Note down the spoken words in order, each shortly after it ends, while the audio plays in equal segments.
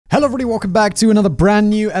Hello everybody, welcome back to another brand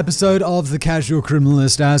new episode of The Casual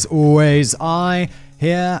Criminalist. As always, I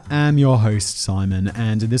here am your host, Simon,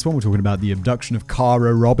 and in this one we're talking about the abduction of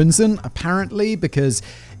Cara Robinson, apparently, because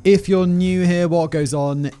if you're new here, what goes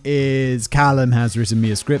on is Callum has written me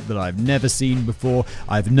a script that I've never seen before.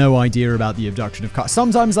 I have no idea about the abduction of Cara.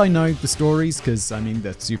 Sometimes I know the stories because, I mean,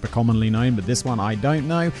 they're super commonly known, but this one I don't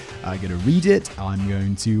know. I'm going to read it. I'm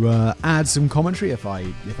going to add some commentary if I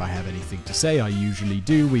have anything to say. I usually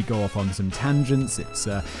do. We go off on some tangents. It's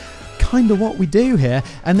kind of what we do here.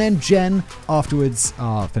 And then Jen, afterwards,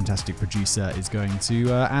 our fantastic producer, is going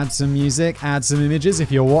to add some music, add some images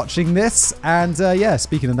if you're watching this. And yeah,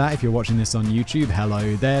 speaking of that, if you're watching this on YouTube,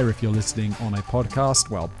 hello there. If you're listening on a podcast,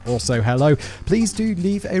 well, also hello. Please do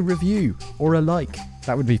leave a review or a like.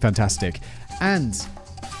 That would be fantastic. And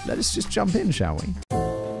let us just jump in, shall we?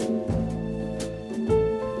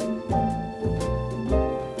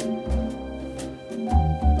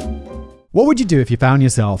 What would you do if you found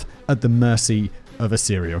yourself at the mercy of a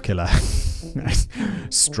serial killer?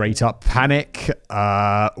 Straight up panic,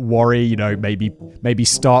 worry, maybe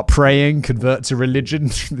start praying, convert to religion,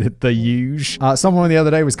 the huge. Someone the other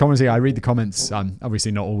day was commenting, I read the comments,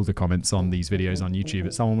 obviously not all the comments on these videos on YouTube,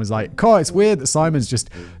 but someone was like, "God, it's weird that Simon's just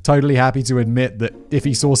totally happy to admit that if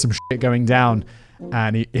he saw some shit going down,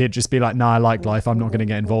 and he'd just be like, nah, I like life. I'm not going to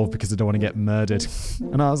get involved because I don't want to get murdered."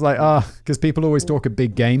 And I was like, because people always talk a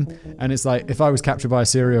big game. And it's like, if I was captured by a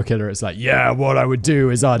serial killer, it's like, yeah, what I would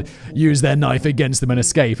do is I'd use their knife against them and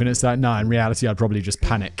escape. And it's like, nah, in reality, I'd probably just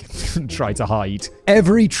panic and try to hide.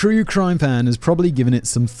 Every true crime fan has probably given it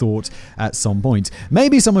some thought at some point.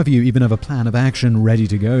 Maybe some of you even have a plan of action ready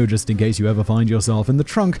to go just in case you ever find yourself in the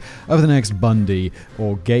trunk of the next Bundy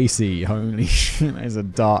or Gacy. Holy shit, that is a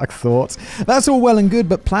dark thought. That's all well and good,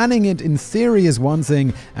 but planning it in theory is one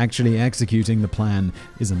thing, actually executing the plan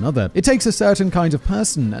is another. It takes a certain kind of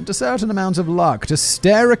person and a certain amount of luck to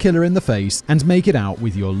stare a killer in the face and make it out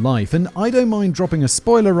with your life. And I don't mind dropping a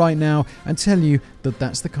spoiler right now and tell you that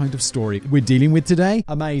that's the kind of story we're dealing with today.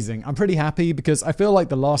 Amazing. I'm pretty happy because I feel like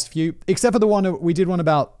the last few, except for the one we did one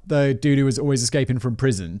about the dude who was always escaping from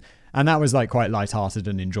prison, and that was like quite lighthearted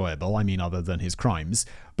and enjoyable. I mean, other than his crimes.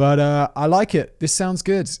 But I like it. This sounds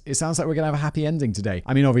good. It sounds like we're going to have a happy ending today.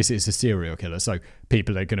 I mean, obviously it's a serial killer, so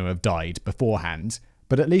people are going to have died beforehand.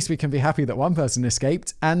 But at least we can be happy that one person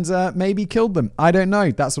escaped and maybe killed them. I don't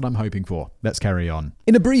know. That's what I'm hoping for. Let's carry on.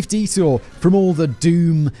 In a brief detour from all the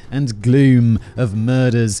doom and gloom of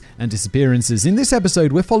murders and disappearances, in this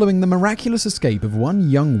episode we're following the miraculous escape of one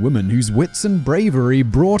young woman whose wits and bravery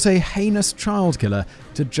brought a heinous child killer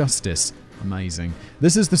to justice. Amazing.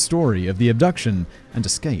 This is the story of the abduction and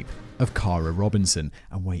escape of Cara Robinson.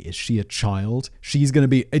 And wait, is she a child?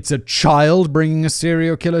 It's a child bringing a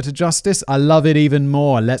serial killer to justice? I love it even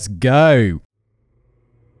more. Let's go.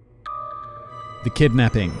 The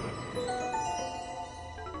kidnapping.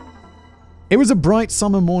 It was a bright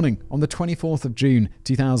summer morning on the 24th of June,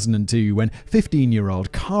 2002, when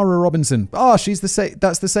 15-year-old Cara Robinson, that's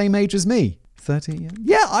the same age as me. 30?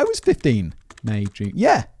 Yeah, I was 15. May, June.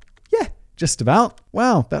 Yeah. Just about.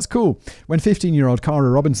 Wow, that's cool. When 15-year-old Cara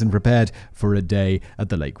Robinson prepared for a day at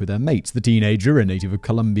the lake with her mates, the teenager, a native of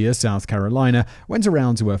Columbia, South Carolina, went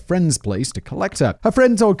around to her friend's place to collect her. Her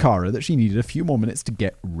friend told Cara that she needed a few more minutes to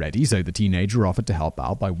get ready, so the teenager offered to help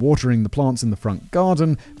out by watering the plants in the front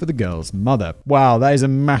garden for the girl's mother. Wow, that is a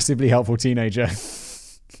massively helpful teenager.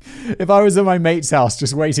 If I was at my mate's house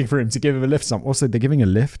just waiting for him to give him a lift, also, they're giving a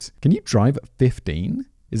lift? Can you drive at 15?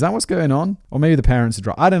 Is that what's going on? Or maybe the parents are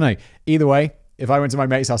driving. I don't know. Either way, if I went to my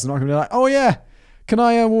mate's house, I'm not going to be like, oh yeah, can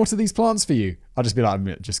I water these plants for you? I'll just be like,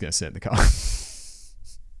 I'm just going to sit in the car.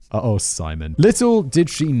 Uh-oh, Simon. Little did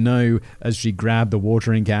she know, as she grabbed the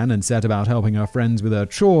watering can and set about helping her friends with her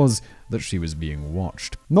chores, that she was being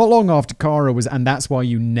watched. Not long after Cara was, and that's why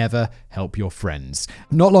you never help your friends.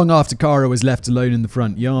 Not long after Cara was left alone in the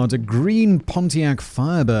front yard, a green Pontiac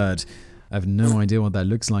Firebird, I have no idea what that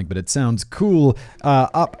looks like, but it sounds cool. Pulled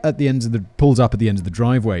up at the end of the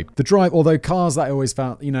driveway. Although cars, I always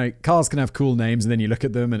found, cars can have cool names, and then you look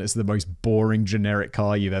at them and it's the most boring generic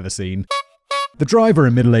car you've ever seen. The driver,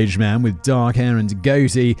 a middle-aged man with dark hair and a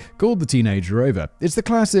goatee, called the teenager over. It's the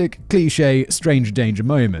classic, cliche, stranger danger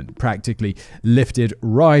moment, practically lifted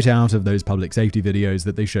right out of those public safety videos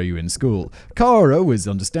that they show you in school. Cara was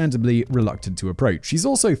understandably reluctant to approach. She's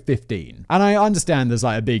also 15. And I understand there's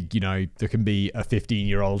like a big, there can be a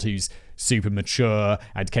 15-year-old who's super mature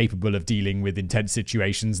and capable of dealing with intense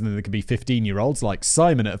situations, and then there could be 15-year-olds like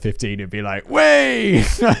Simon at 15 who'd be like, way,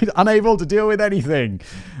 unable to deal with anything.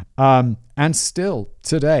 And still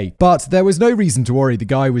today. But there was no reason to worry. The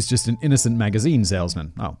guy was just an innocent magazine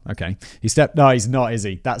salesman. Oh, okay. No, he's not, is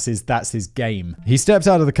he? That's his game. He stepped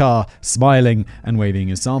out of the car, smiling and waving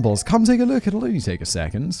his samples. Come take a look. It'll only take a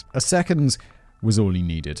second. A second was all he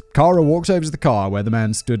needed. Kara walked over to the car where the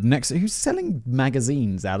man stood next to, who's selling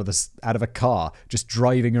magazines out of a car, just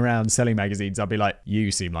driving around selling magazines. I'd be like, you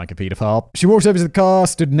seem like a paedophile. She walked over to the car,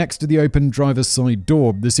 stood next to the open driver's side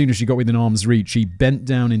door. As soon as she got within arm's reach, she bent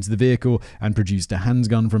down into the vehicle and produced a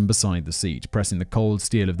handgun from beside the seat, pressing the cold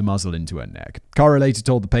steel of the muzzle into her neck. Kara later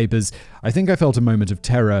told the papers, I think I felt a moment of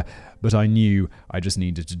terror, but I knew I just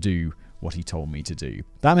needed to do what he told me to do.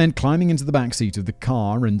 That meant climbing into the back seat of the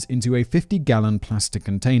car and into a 50-gallon plastic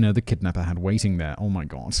container the kidnapper had waiting there. Oh my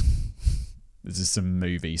god. This is some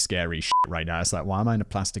movie scary shit right now. It's like, why am I in a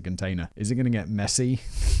plastic container? Is it going to get messy?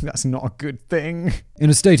 That's not a good thing.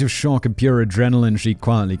 In a state of shock and pure adrenaline, she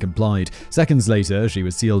quietly complied. Seconds later, she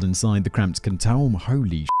was sealed inside the cramped container.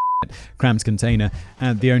 Holy shit. Cramped container,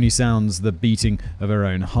 and the only sounds the beating of her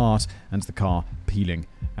own heart and the car peeling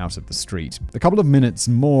out of the street. A couple of minutes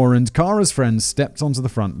more and Kara's friend stepped onto the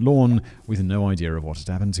front lawn with no idea of what had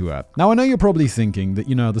happened to her. Now, I know you're probably thinking that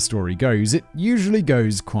you know how the story goes. It usually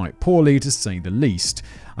goes quite poorly, to say the least.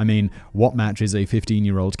 I mean, what matches a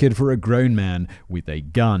 15-year-old kid for a grown man with a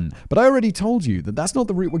gun? But I already told you that that's not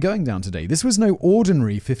the route we're going down today. This was no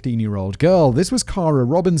ordinary 15-year-old girl. This was Kara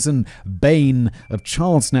Robinson, bane of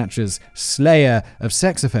child snatchers, slayer of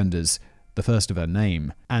sex offenders, the first of her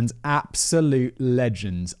name, and absolute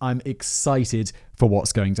legend. I'm excited for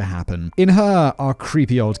what's going to happen. In her, our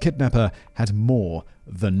creepy old kidnapper had more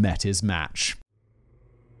than met his match.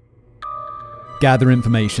 Gather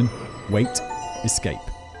information, wait, escape.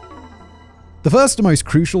 The first and most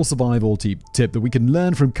crucial survival tip that we can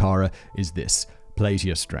learn from Kara is this. Play to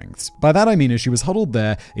your strengths. By that I mean, as she was huddled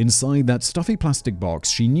there inside that stuffy plastic box,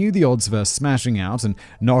 she knew the odds of her smashing out and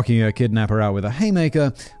knocking her kidnapper out with a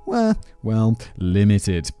haymaker were, well,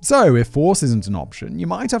 limited. So if force isn't an option, you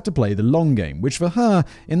might have to play the long game, which for her,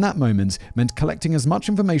 in that moment, meant collecting as much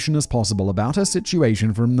information as possible about her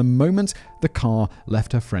situation from the moment the car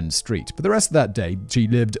left her friend's street. For the rest of that day, she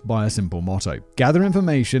lived by a simple motto. Gather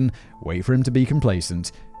information, wait for him to be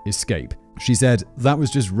complacent, escape. She said, that was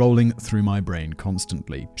just rolling through my brain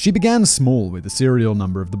constantly. She began small with the serial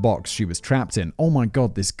number of the box she was trapped in. Oh my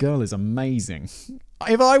god, this girl is amazing.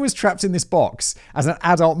 If I was trapped in this box as an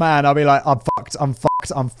adult man, I'd be like, I'm fucked, I'm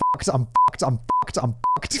fucked, I'm fucked, I'm fucked, I'm fucked, I'm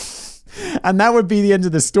fucked. And that would be the end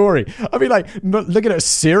of the story. I'd be like, looking at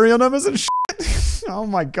serial numbers and shit. Oh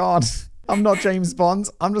my god. I'm not James Bond.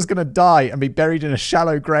 I'm just going to die and be buried in a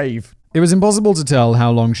shallow grave. It was impossible to tell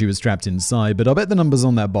how long she was trapped inside, but I bet the numbers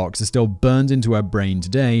on that box are still burned into her brain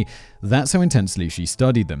today. That's how intensely she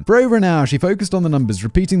studied them. For over an hour, she focused on the numbers,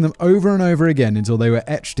 repeating them over and over again until they were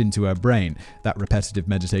etched into her brain. That repetitive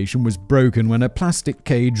meditation was broken when a plastic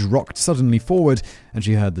cage rocked suddenly forward and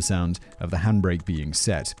she heard the sound of the handbrake being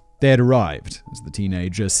set. They had arrived as the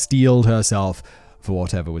teenager steeled herself for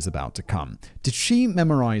whatever was about to come. Did she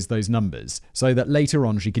memorize those numbers so that later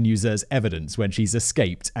on she can use as evidence when she's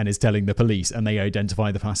escaped and is telling the police and they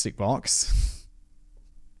identify the plastic box?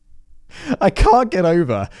 I can't get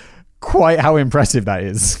over quite how impressive that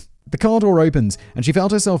is. The car door opened and she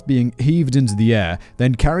felt herself being heaved into the air,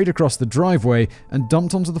 then carried across the driveway and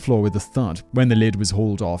dumped onto the floor with a thud. When the lid was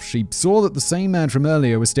hauled off, she saw that the same man from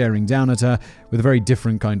earlier was staring down at her with a very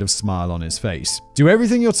different kind of smile on his face. Do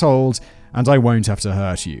everything you're told, and I won't have to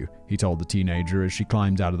hurt you, he told the teenager as she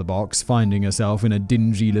climbed out of the box, finding herself in a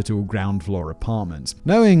dingy little ground floor apartment.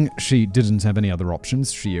 Knowing she didn't have any other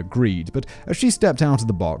options, she agreed, but as she stepped out of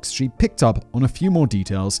the box, she picked up on a few more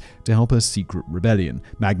details to help her secret rebellion.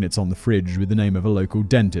 Magnets on the fridge with the name of a local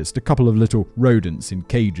dentist, a couple of little rodents in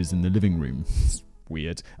cages in the living room.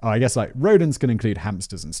 Weird. Oh, I guess like rodents can include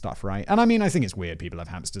hamsters and stuff, right? And I mean, I think it's weird people have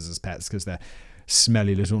hamsters as pets because they're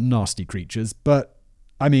smelly little nasty creatures, but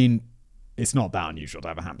I mean, it's not that unusual to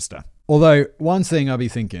have a hamster. Although, one thing I'd be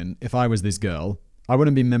thinking, if I was this girl, I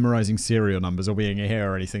wouldn't be memorizing serial numbers or being a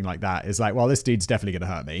hero or anything like that. It's like, well, this dude's definitely going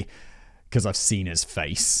to hurt me because I've seen his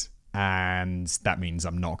face. And that means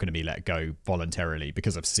I'm not going to be let go voluntarily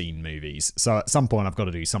because I've seen movies. So at some point, I've got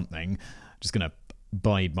to do something. I'm just going to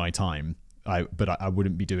bide my time. But I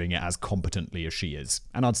wouldn't be doing it as competently as she is.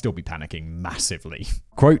 And I'd still be panicking massively.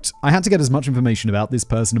 Quote, I had to get as much information about this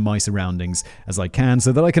person and my surroundings as I can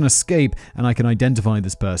so that I can escape and I can identify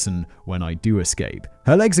this person when I do escape.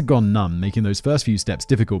 Her legs had gone numb, making those first few steps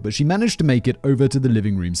difficult, but she managed to make it over to the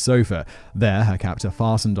living room sofa. There, her captor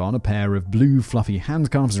fastened on a pair of blue fluffy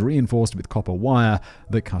handcuffs reinforced with copper wire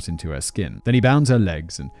that cut into her skin. Then he bound her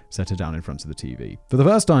legs and set her down in front of the TV. For the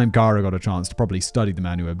first time, Kara got a chance to properly study the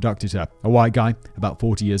man who abducted her. A white guy, about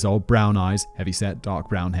 40 years old, brown eyes, heavy-set, dark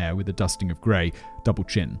brown hair with a dusting of grey, double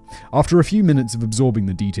chin. After a few minutes of absorbing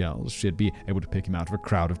the details, she'd be able to pick him out of a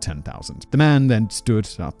crowd of 10,000. The man then stood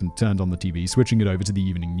up and turned on the TV, switching it over to the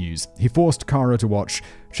evening news. He forced Kara to watch,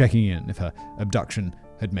 checking in if her abduction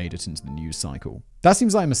had made it into the news cycle. That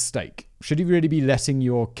seems like a mistake. Should you really be letting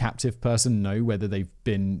your captive person know whether the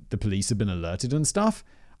police have been alerted and stuff?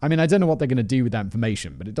 I mean, I don't know what they're going to do with that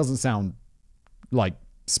information, but it doesn't sound like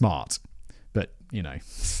smart. But, you know,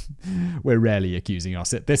 we're rarely accusing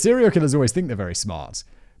us. The serial killers always think they're very smart,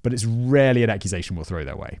 but it's rarely an accusation we'll throw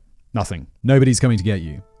their way. Nothing. Nobody's coming to get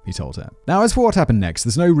you, he told her. Now, as for what happened next,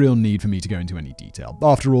 there's no real need for me to go into any detail.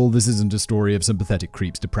 After all, this isn't a story of some pathetic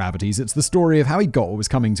creep's depravities. It's the story of how he got what was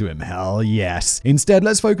coming to him. Hell yes. Instead,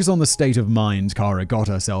 let's focus on the state of mind Kara got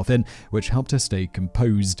herself in, which helped her stay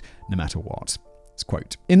composed no matter what.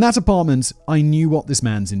 Quote, in that apartment, I knew what this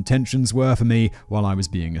man's intentions were for me while I was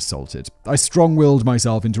being assaulted. I strong-willed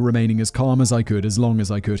myself into remaining as calm as I could, as long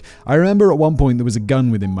as I could. I remember at one point there was a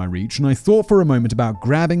gun within my reach, and I thought for a moment about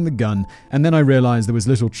grabbing the gun, and then I realized there was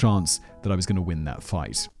little chance that I was going to win that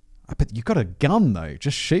fight. But you've got a gun, though.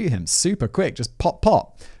 Just shoot him super quick. Just pop,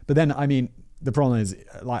 pop. But then, I mean, the problem is,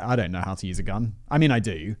 like, I don't know how to use a gun. I mean, I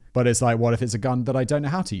do, but it's like, what if it's a gun that I don't know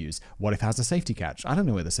how to use? What if it has a safety catch? I don't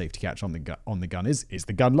know where the safety catch on the gun is. Is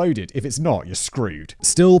the gun loaded? If it's not, you're screwed.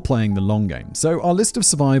 Still playing the long game. So our list of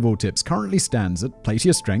survival tips currently stands at play to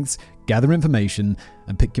your strengths, gather information,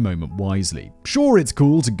 and pick your moment wisely. Sure, it's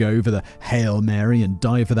cool to go for the Hail Mary and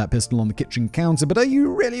dive for that pistol on the kitchen counter, but are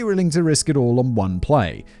you really willing to risk it all on one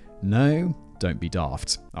play? No, don't be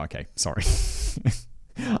daft. Okay, sorry.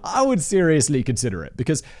 I would seriously consider it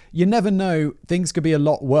because you never know, things could be a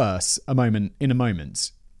lot worse in a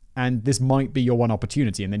moment. And this might be your one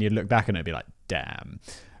opportunity. And then you'd look back and it'd be like, damn.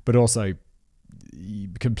 But also,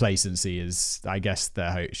 complacency is, I guess,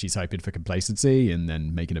 she's hoping for complacency and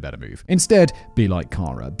then making a better move. Instead, be like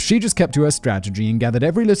Kara. She just kept to her strategy and gathered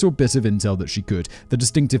every little bit of intel that she could. The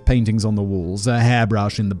distinctive paintings on the walls, a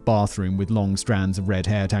hairbrush in the bathroom with long strands of red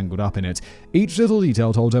hair tangled up in it. Each little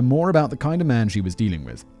detail told her more about the kind of man she was dealing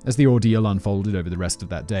with. As the ordeal unfolded over the rest of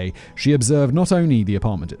that day, she observed not only the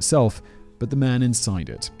apartment itself, but the man inside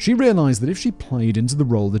it. She realized that if she played into the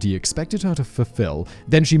role that he expected her to fulfill,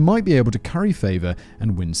 then she might be able to curry favor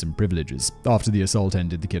and win some privileges. After the assault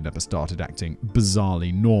ended, the kidnapper started acting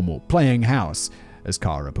bizarrely normal, playing house, as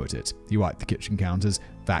Kara put it. He wiped the kitchen counters,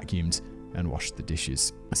 vacuumed, and washed the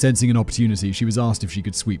dishes. Sensing an opportunity, she was asked if she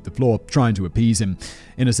could sweep the floor, trying to appease him.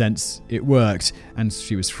 In a sense, it worked, and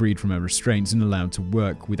she was freed from her restraints and allowed to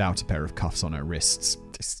work without a pair of cuffs on her wrists.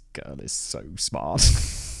 This girl is so smart.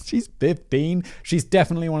 She's 15. She's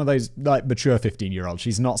definitely one of those like mature 15-year-olds.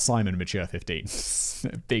 She's not Simon mature 15.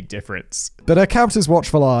 Big difference. But her captor's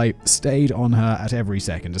watchful eye stayed on her at every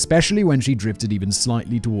second, especially when she drifted even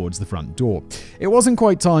slightly towards the front door. It wasn't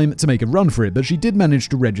quite time to make a run for it, but she did manage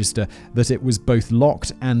to register that it was both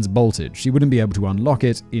locked and bolted. She wouldn't be able to unlock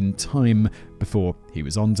it in time before he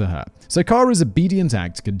was onto her. So Kara's obedient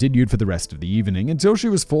act continued for the rest of the evening until she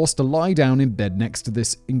was forced to lie down in bed next to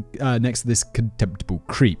this contemptible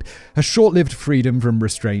creep. Her short-lived freedom from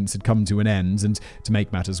restraints had come to an end, and to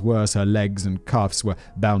make matters worse, her legs and cuffs were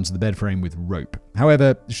bound to the bed frame with rope.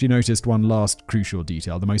 However, she noticed one last crucial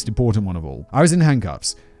detail, the most important one of all. I was in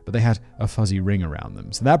handcuffs, but they had a fuzzy ring around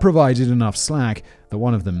them, so that provided enough slack that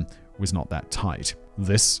one of them was not that tight.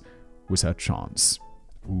 This was her chance.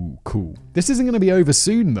 Ooh, cool. This isn't going to be over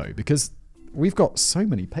soon, though, because we've got so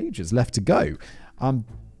many pages left to go.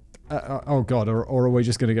 Oh, God, or are we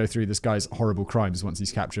just going to go through this guy's horrible crimes once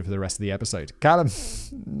he's captured for the rest of the episode? Callum,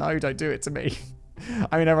 no, don't do it to me.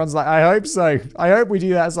 I mean, everyone's like, I hope so. I hope we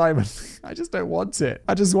do that, Simon. I just don't want it.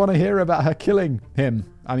 I just want to hear about her killing him.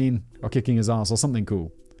 I mean, or kicking his ass or something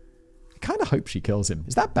cool. I kind of hope she kills him.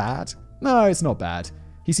 Is that bad? No, it's not bad.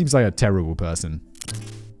 He seems like a terrible person.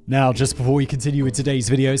 Now, just before we continue with today's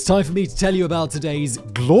video, it's time for me to tell you about today's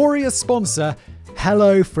glorious sponsor,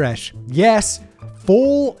 HelloFresh. Yes,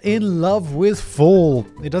 fall in love with fall.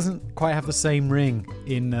 It doesn't quite have the same ring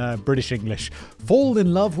in British English. Fall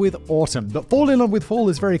in love with autumn. But fall in love with fall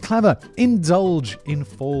is very clever. Indulge in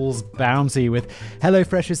fall's bounty with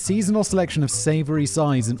HelloFresh's seasonal selection of savory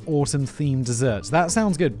sides and autumn-themed desserts. That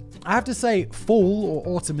sounds good. I have to say, fall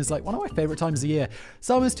or autumn is like one of my favorite times of the year.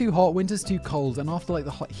 Summer's too hot, winter's too cold, and after like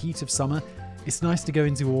the hot heat of summer, it's nice to go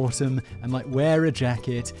into autumn and like wear a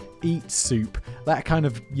jacket, eat soup, that kind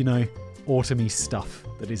of, autumny stuff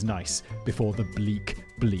that is nice before the bleak,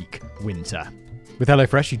 bleak winter. With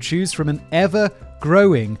HelloFresh, you choose from an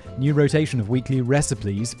ever-growing new rotation of weekly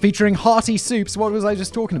recipes featuring hearty soups, what was I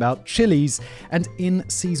just talking about, chilies, and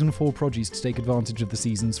in-season fall produce to take advantage of the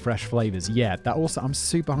season's fresh flavors. Yeah, that also, I'm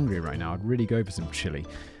super hungry right now. I'd really go for some chili.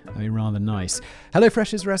 That'd be rather nice.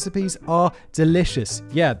 HelloFresh's recipes are delicious.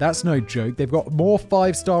 Yeah, that's no joke. They've got more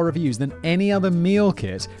 5-star reviews than any other meal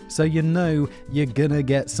kit, so you know you're gonna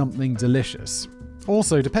get something delicious.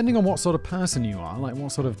 Also, depending on what sort of person you are, like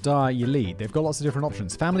what sort of diet you lead, they've got lots of different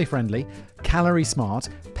options. Family friendly, calorie smart,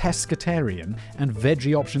 pescatarian, and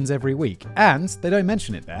veggie options every week. And they don't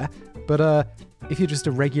mention it there, but if you're just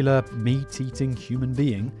a regular meat-eating human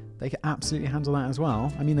being, they can absolutely handle that as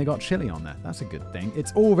well. I mean, they got chili on there. That's a good thing.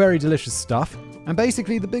 It's all very delicious stuff. And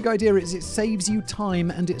basically, the big idea is it saves you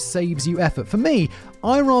time and it saves you effort. For me,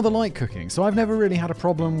 I rather like cooking, so I've never really had a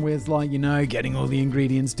problem with, getting all the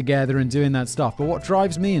ingredients together and doing that stuff. But what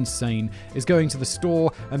drives me insane is going to the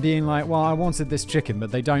store and being like, well, I wanted this chicken,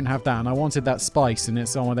 but they don't have that. And I wanted that spice, and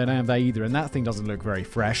it's, they don't have that either. And that thing doesn't look very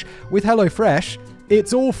fresh. With HelloFresh,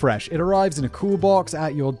 it's all fresh. It arrives in a cool box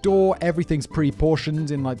at your door. Everything's pre-portioned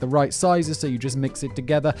in the right sizes, so you just mix it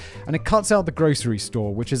together. And it cuts out the grocery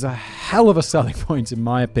store, which is a hell of a selling point in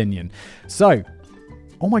my opinion. So,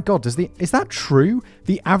 oh my god, is that true?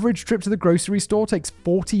 The average trip to the grocery store takes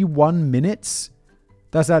 41 minutes?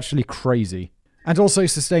 That's actually crazy. And also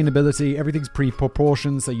sustainability. Everything's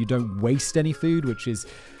pre-proportioned, so you don't waste any food, which is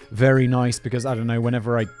very nice because, I don't know,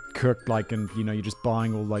 whenever I cook, you're just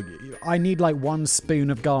buying all, I need, 1 spoon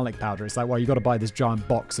of garlic powder. It's like, well, you got to buy this giant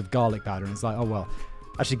box of garlic powder. And it's like, oh, well,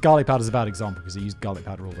 actually, garlic powder is a bad example because I use garlic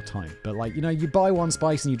powder all the time. But, you buy one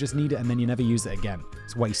spice and you just need it and then you never use it again.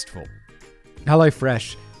 It's wasteful.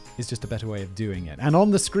 HelloFresh is just a better way of doing it. And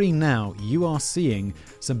on the screen now, you are seeing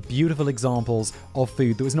some beautiful examples of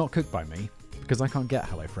food that was not cooked by me, because I can't get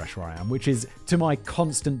HelloFresh where I am, which is to my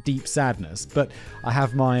constant deep sadness. But I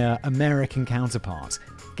have my American counterpart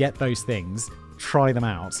get those things, try them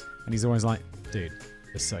out, and he's always like, dude,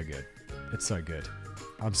 it's so good. It's so good.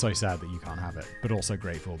 I'm so sad that you can't have it, but also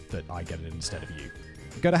grateful that I get it instead of you.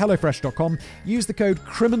 Go to HelloFresh.com, use the code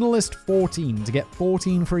Criminalist14 to get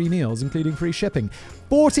 14 free meals, including free shipping.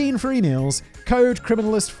 14 free meals, code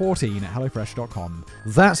Criminalist14 at HelloFresh.com.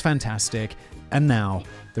 That's fantastic. And now,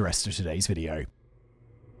 the rest of today's video.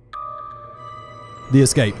 The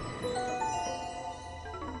escape.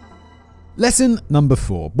 Lesson number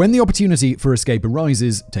 4. When the opportunity for escape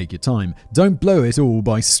arises, take your time. Don't blow it all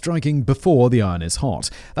by striking before the iron is hot.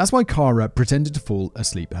 That's why Kara pretended to fall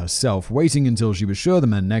asleep herself, waiting until she was sure the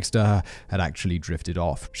man next to her had actually drifted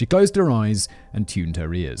off. She closed her eyes and tuned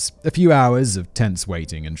her ears. A few hours of tense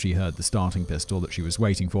waiting, and she heard the starting pistol that she was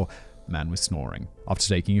waiting for. The man was snoring. After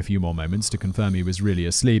taking a few more moments to confirm he was really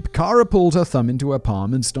asleep, Kara pulled her thumb into her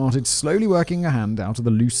palm and started slowly working her hand out of the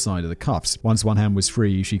loose side of the cuffs. Once one hand was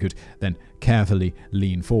free, she could then carefully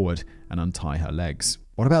lean forward and untie her legs.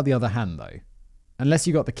 What about the other hand, though? Unless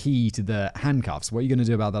you got the key to the handcuffs, what are you going to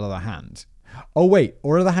do about that other hand? Oh, wait,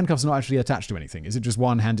 or are the handcuffs not actually attached to anything? Is it just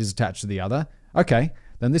one hand is attached to the other? Okay.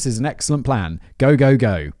 Then this is an excellent plan. Go, go,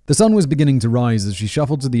 go. The sun was beginning to rise as she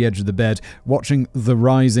shuffled to the edge of the bed, watching the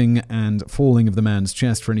rising and falling of the man's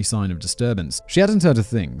chest for any sign of disturbance. She hadn't heard a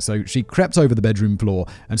thing, so she crept over the bedroom floor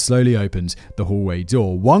and slowly opened the hallway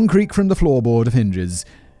door. One creak from the floorboard of hinges,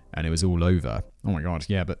 and it was all over. Oh my god,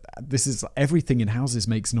 yeah, but this is everything in houses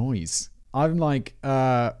makes noise. I'm like,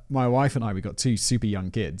 my wife and I, we got 2 super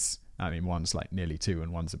young kids. I mean, one's nearly 2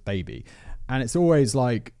 and one's a baby. And it's always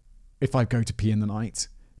if I go to pee in the night,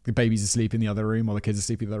 the baby's asleep in the other room or the kids are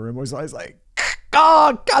asleep in the other room, I was like,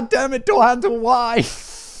 oh, god damn it, door handle, why?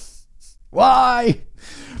 Why?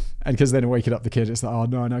 And because then waking up the kid, it's like, oh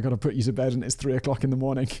no, I got to put you to bed and it's 3 o'clock in the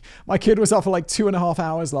morning. My kid was up for 2.5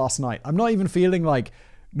 hours last night. I'm not even feeling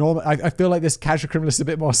normal. I feel like this casual criminal is a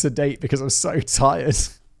bit more sedate because I'm so tired.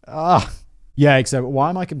 Yeah, except why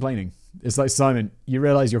am I complaining? It's like, Simon, you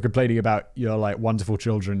realize you're complaining about your wonderful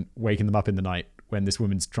children, waking them up in the night when this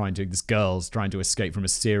girl's trying to escape from a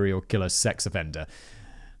serial killer sex offender.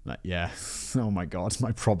 Yeah. Oh my god,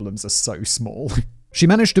 my problems are so small. She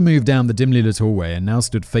managed to move down the dimly lit hallway and now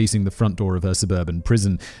stood facing the front door of her suburban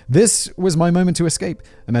prison. This was my moment to escape.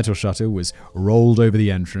 A metal shutter was rolled over the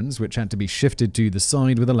entrance, which had to be shifted to the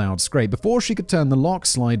side with a loud scrape. Before she could turn the lock,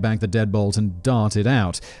 slide back the deadbolt, and dart it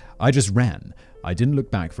out, I just ran. I didn't look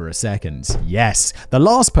back for a second. Yes, the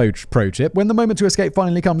last pro tip, when the moment to escape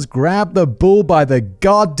finally comes, grab the bull by the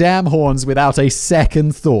goddamn horns without a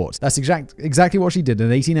second thought. That's exactly what she did,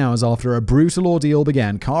 and 18 hours after a brutal ordeal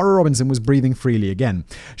began, Cara Robinson was breathing freely again.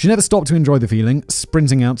 She never stopped to enjoy the feeling,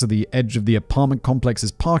 sprinting out to the edge of the apartment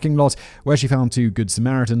complex's parking lot, where she found two good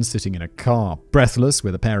Samaritans sitting in a car. Breathless,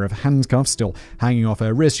 with a pair of handcuffs still hanging off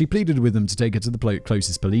her wrist, she pleaded with them to take her to the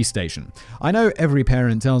closest police station. I know every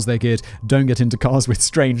parent tells their kid, don't get into cars with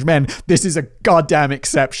strange men. This is a goddamn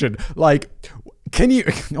exception. Like, can you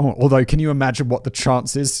imagine what the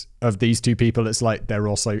chances of these two people? It's like they're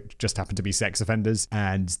also just happen to be sex offenders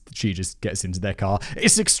and she just gets into their car.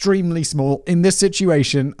 It's extremely small. In this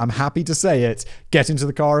situation, I'm happy to say it, get into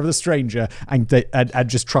the car of the stranger and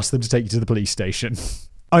just trust them to take you to the police station.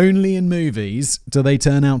 Only in movies do they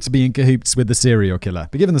turn out to be in cahoots with the serial killer.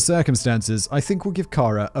 But given the circumstances, I think we'll give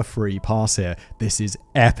Cara a free pass here. This is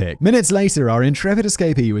epic. Minutes later, our intrepid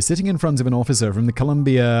escapee was sitting in front of an officer from the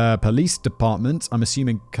Columbia Police Department. I'm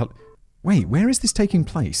assuming... Wait, where is this taking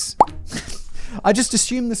place? I just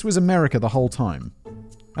assumed this was America the whole time.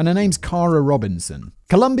 And her name's Cara Robinson.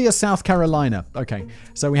 Columbia, South Carolina. Okay,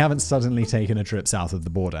 so we haven't suddenly taken a trip south of the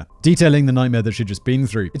border. Detailing the nightmare that she'd just been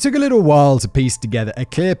through. It took a little while to piece together a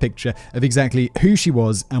clear picture of exactly who she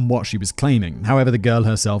was and what she was claiming. However, the girl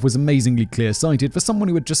herself was amazingly clear-sighted for someone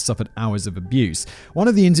who had just suffered hours of abuse. One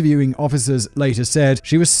of the interviewing officers later said,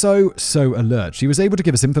 she was so alert. She was able to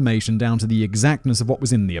give us information down to the exactness of what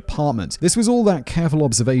was in the apartment. This was all that careful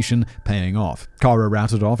observation paying off. Cara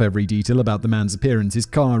rattled off every detail about the man's appearance, his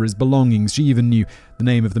car, his belongings. She even knew the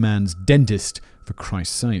name of the man's dentist, for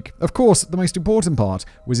Christ's sake. Of course, the most important part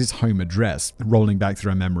was his home address. Rolling back through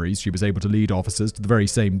her memories, she was able to lead officers to the very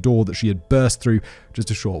same door that she had burst through just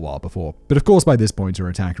a short while before. But of course, by this point, her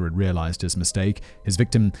attacker had realized his mistake. His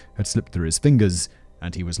victim had slipped through his fingers,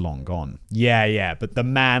 and he was long gone. Yeah, but the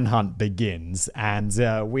manhunt begins,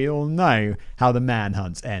 and we all know how the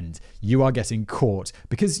manhunts end. You are getting caught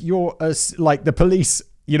because you're like the police.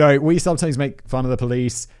 You know, we sometimes make fun of the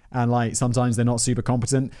police and like sometimes they're not super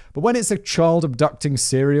competent. But when it's a child abducting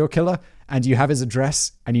serial killer and you have his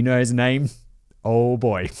address and you know his name, oh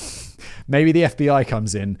boy. Maybe the FBI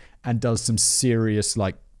comes in and does some serious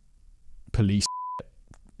like police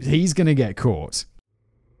shit. He's going to get caught.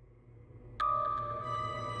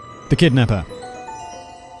 The kidnapper.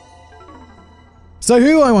 So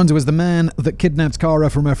who, I wonder, was the man that kidnapped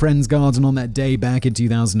Cara from her friend's garden on that day back in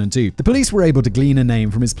 2002? The police were able to glean a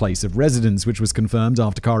name from his place of residence, which was confirmed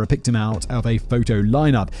after Cara picked him out of a photo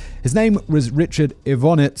lineup. His name was Richard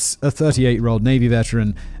Ivonitz, a 38-year-old Navy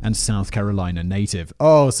veteran and South Carolina native.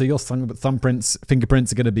 Oh, so your fingerprints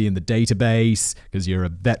are going to be in the database because you're a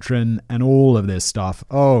veteran and all of this stuff.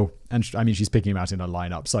 Oh, and I mean, she's picking him out in a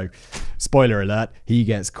lineup. So, spoiler alert, he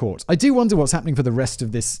gets caught. I do wonder what's happening for the rest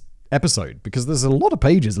of this episode, because there's a lot of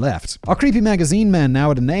pages left. Our creepy magazine man now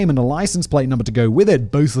had a name and a license plate number to go with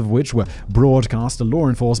it, both of which were broadcast to law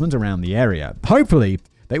enforcement around the area. Hopefully,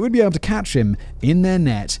 they would be able to catch him in their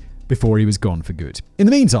net before he was gone for good. In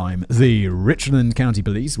the meantime, the Richland County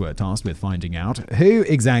Police were tasked with finding out who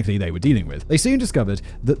exactly they were dealing with. They soon discovered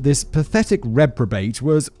that this pathetic reprobate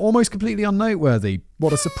was almost completely unnoteworthy.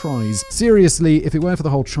 What a surprise. Seriously, if it weren't for the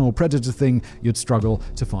whole child predator thing, you'd struggle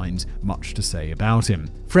to find much to say about him.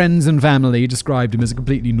 Friends and family described him as a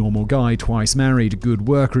completely normal guy, twice married, a good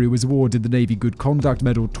worker who was awarded the Navy Good Conduct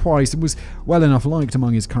Medal twice and was well enough liked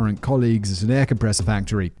among his current colleagues at an air compressor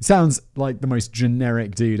factory. Sounds like the most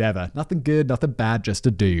generic dude ever. Nothing good, nothing bad, just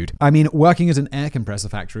a dude. I mean, working at an air compressor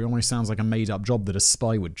factory almost sounds like a made-up job that a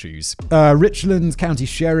spy would choose. Richland County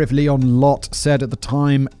Sheriff Leon Lott said at the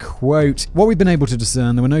time, quote, "What we've been able to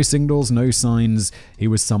discern, there were no signals, no signs. He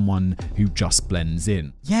was someone who just blends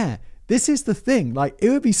in." Yeah, this is the thing. Like, it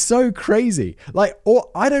would be so crazy. Like,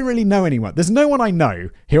 or I don't really know anyone. There's no one I know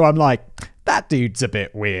who I'm like, that dude's a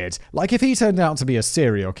bit weird. Like, if he turned out to be a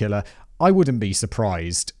serial killer, I wouldn't be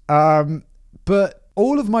surprised. But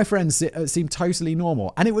all of my friends seem totally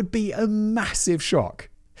normal, and it would be a massive shock.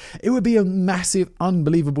 It would be a massive,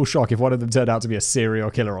 unbelievable shock if one of them turned out to be a serial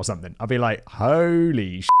killer or something. I'd be like,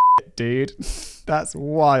 holy shit, dude. That's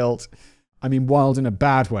wild. I mean, wild in a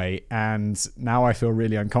bad way, and now I feel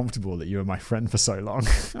really uncomfortable that you were my friend for so long.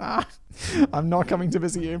 I'm not coming to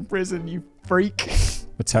visit you in prison, you freak.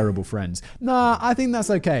 We're terrible friends. Nah, I think that's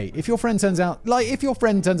okay. If your friend turns out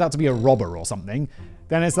to be a robber or something,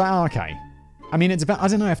 then it's like, okay. I mean, it depends. I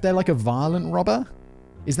don't know if they're like a violent robber.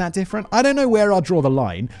 Is that different? I don't know where I'll draw the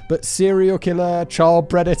line, but serial killer, child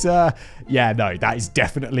predator, yeah, no, that is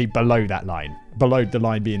definitely below that line. Below the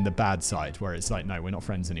line being the bad side, where it's like, no, we're not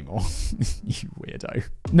friends anymore. You weirdo.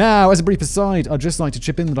 Now, as a brief aside, I'd just like to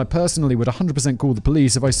chip in that I personally would 100% call the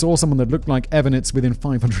police if I saw someone that looked like Evanitz within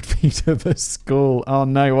 500 feet of a school. Oh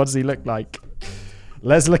no, what does he look like?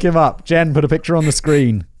 Let's look him up. Jen, put a picture on the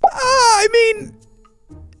screen. I mean,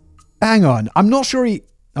 hang on. I'm not sure he...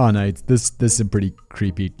 Oh no, there's some pretty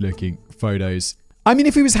creepy looking photos. I mean,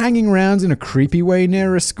 if he was hanging around in a creepy way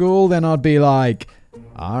near a school, then I'd be like,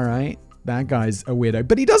 all right, that guy's a weirdo.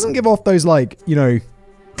 But he doesn't give off those, like, you know,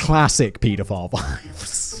 classic pedophile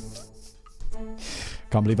vibes.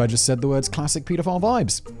 Can't believe I just said the words classic pedophile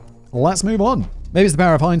vibes. Let's move on. Maybe it's the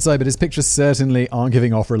power of hindsight, but his pictures certainly aren't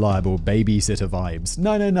giving off reliable babysitter vibes.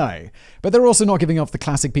 No. But they're also not giving off the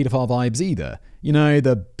classic pedophile vibes either. You know,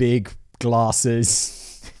 the big glasses.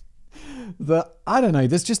 I don't know,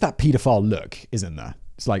 there's just that pedophile look, isn't there?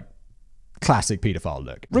 It's like classic pedophile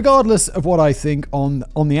look. Regardless of what I think on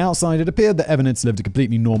the outside, it appeared that Evanitz lived a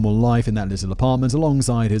completely normal life in that little apartment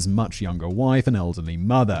alongside his much younger wife and elderly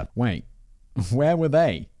mother. Wait, where were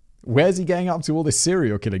they? Where's he getting up to all this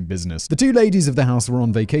serial killing business? The two ladies of the house were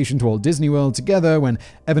on vacation to Walt Disney World together when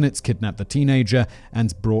Evanitz kidnapped the teenager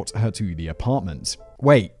and brought her to the apartment.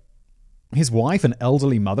 Wait, his wife and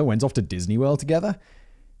elderly mother went off to Disney World together?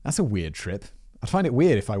 That's a weird trip. I'd find it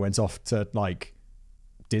weird if I went off to, like,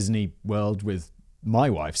 Disney World with my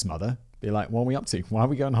wife's mother. Be like, what are we up to? Why are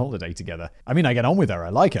we going on holiday together? I mean, I get on with her. I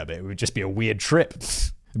like her, but it would just be a weird trip.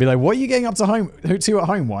 I'd be like, what are you getting up to at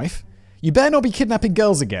home, wife? You better not be kidnapping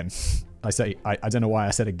girls again. I don't know why I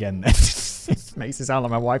said again then. It makes it sound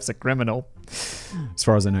like my wife's a criminal. As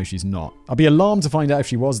far as I know, she's not. I'll be alarmed to find out if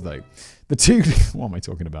she was, though. The two... What am I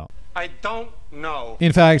talking about? I don't know.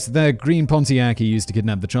 In fact, the green Pontiac he used to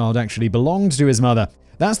kidnap the child actually belonged to his mother.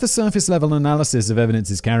 That's the surface level analysis of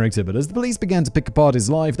Evanitz's character, but as the police began to pick apart his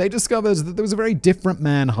life, they discovered that there was a very different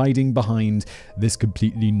man hiding behind this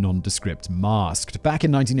completely nondescript mask. Back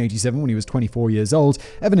in 1987, when he was 24 years old,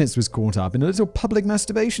 Evanitz was caught up in a little public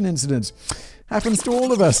masturbation incident. Happens to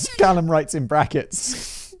all of us. Callum writes in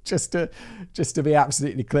brackets. Just to be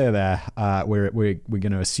absolutely clear there, we're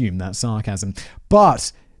going to assume that's sarcasm.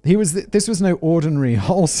 But this was no ordinary,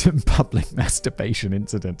 wholesome public masturbation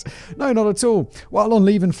incident. No, not at all. While on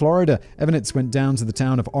leave in Florida, Evanitz went down to the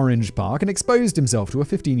town of Orange Park and exposed himself to a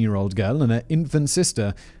 15-year-old girl and her infant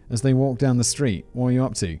sister as they walked down the street. What are you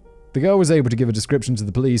up to? The girl was able to give a description to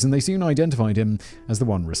the police, and they soon identified him as the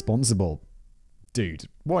one responsible. Dude,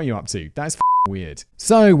 what are you up to? That's weird.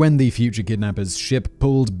 So when the future kidnapper's ship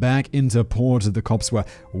pulled back into port, the cops were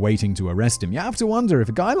waiting to arrest him. You have to wonder, if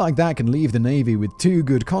a guy like that can leave the Navy with 2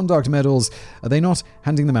 good conduct medals, are they not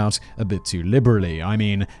handing them out a bit too liberally? I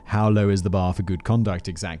mean, how low is the bar for good conduct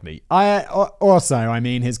exactly? I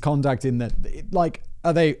mean, his conduct in the, like,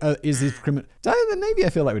 is his criminal... The Navy, I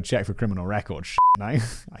feel like, would check for criminal records. No?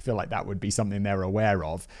 I feel like that would be something they're aware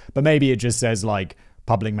of. But maybe it just says, like,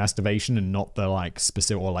 public masturbation and not the, like,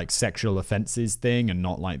 specific or, like, sexual offenses thing and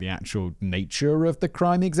not, like, the actual nature of the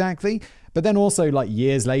crime exactly. But then also, like,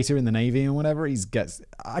 years later in the Navy and whatever,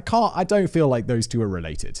 I don't feel like those two are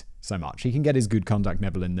related so much. He can get his good conduct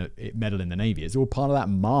medal in the Navy. It's all part of that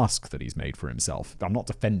mask that he's made for himself. I'm not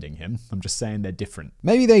defending him. I'm just saying they're different.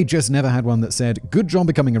 Maybe they just never had one that said, good job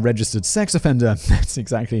becoming a registered sex offender. That's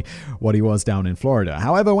exactly what he was down in Florida.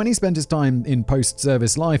 However, when he spent his time in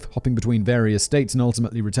post-service life, hopping between various states and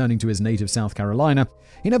ultimately returning to his native South Carolina,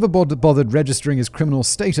 he never bothered registering his criminal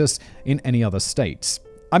status in any other states.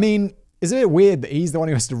 I mean, isn't it weird that he's the one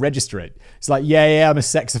who has to register it? It's like, yeah, I'm a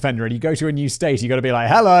sex offender. And you go to a new state, you got to be like,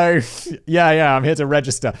 hello. yeah, I'm here to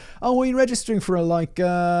register. Oh, well, you're registering for a, like,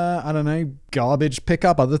 I don't know, garbage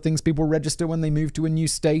pickup, other things people register when they move to a new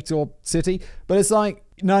state or city. But it's like,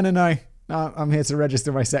 no, I'm here to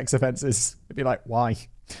register my sex offenses. It'd be like, why?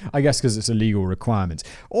 I guess because it's a legal requirement.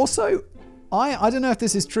 Also, I don't know if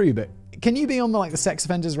this is true, but can you be on the sex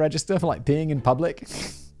offenders register for, like, peeing in public?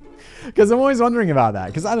 Because I'm always wondering about that.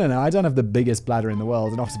 Because I don't know. I don't have the biggest bladder in the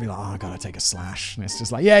world. And I have to be like, I gotta take a slash. And it's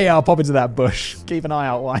just like, yeah, I'll pop into that bush. Keep an eye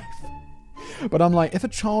out, wife. But I'm like, if a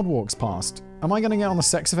child walks past, am I going to get on the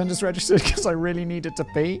sex offenders register because I really needed to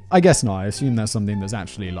pee? I guess not. I assume that's something that's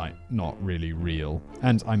actually, like, not really real.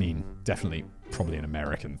 And I mean, definitely probably an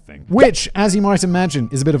American thing. Which, as you might imagine,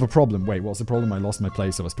 is a bit of a problem. Wait, what's the problem? I lost my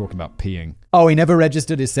place. I was talking about peeing. Oh, he never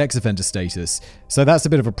registered his sex offender status. So that's a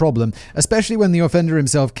bit of a problem, especially when the offender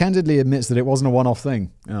himself candidly admits that it wasn't a one-off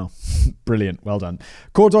thing. Oh, brilliant. Well done.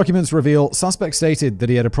 Court documents reveal suspect stated that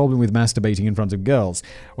he had a problem with masturbating in front of girls.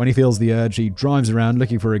 When he feels the urge, he drives around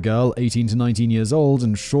looking for a girl 18 to 19 years old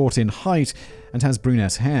and short in height and has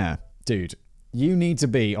brunette hair. Dude, you need to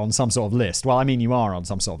be on some sort of list. Well, I mean, you are on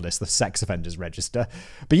some sort of list, the sex offenders register.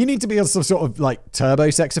 But you need to be on some sort of like turbo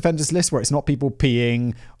sex offenders list where it's not people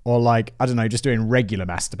peeing or like, I don't know, just doing regular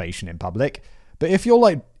masturbation in public. But if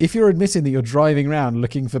you're admitting that you're driving around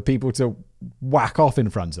looking for people to whack off in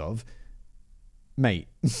front of, mate,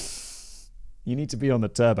 you need to be on the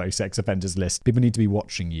turbo sex offenders list. People need to be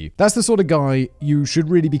watching you. That's the sort of guy you should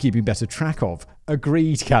really be keeping better track of.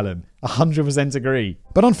 Agreed, Callum. 100% agree.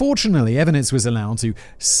 But unfortunately, evidence was allowed to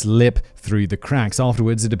slip through the cracks.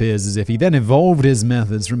 Afterwards, it appears as if he then evolved his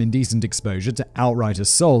methods from indecent exposure to outright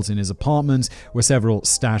assault. In his apartment were several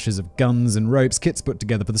stashes of guns and ropes, kits put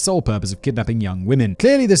together for the sole purpose of kidnapping young women.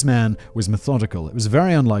 Clearly, this man was methodical. It was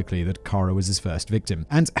very unlikely that Cara was his first victim.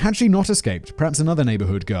 And had she not escaped, perhaps another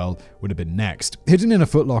neighborhood girl would have been next. Hidden in a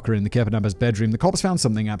footlocker in the kidnapper's bedroom, the cops found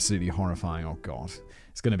something absolutely horrifying. Oh, God.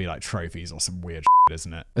 It's going to be like trophies or some weird shit,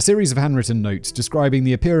 isn't it? A series of handwritten notes describing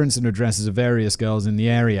the appearance and addresses of various girls in the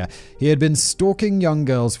area. He had been stalking young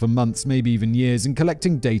girls for months, maybe even years, and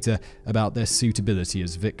collecting data about their suitability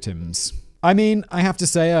as victims. I mean, I have to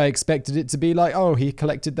say I expected it to be like, oh, he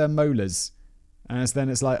collected their molars. And then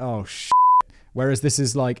it's like, oh, shit. Whereas this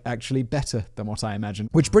is like actually better than what I imagined,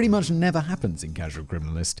 which pretty much never happens in Casual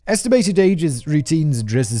Criminalist. Estimated ages, routines,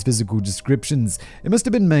 addresses, physical descriptions. It must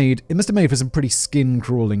have made for some pretty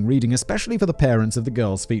skin-crawling reading, especially for the parents of the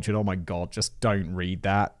girls featured. Oh my God, just don't read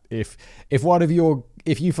that. If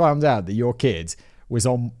you found out that your kid was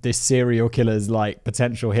on this serial killer's like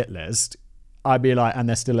potential hit list, I'd be like, and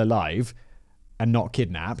they're still alive and not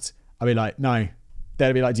kidnapped, I'd be like, no.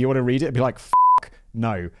 They'd be like, do you want to read it? I'd be like,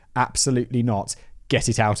 no, absolutely not. Get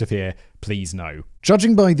it out of here, please no.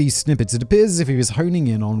 Judging by these snippets, it appears as if he was honing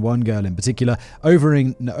in on one girl in particular over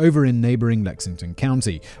in neighboring Lexington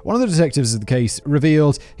County. One of the detectives of the case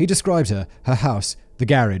revealed he described her house, the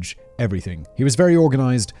garage, everything. He was very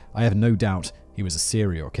organized. I have no doubt he was a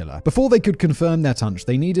serial killer. Before they could confirm their hunch,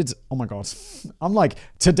 they needed... Oh my God. I'm like,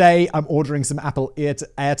 today I'm ordering some Apple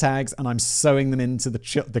AirTags and I'm sewing them into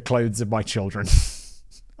the clothes of my children.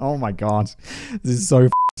 Oh my God. This is so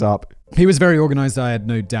f***ed up. He was very organized. I had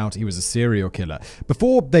no doubt he was a serial killer.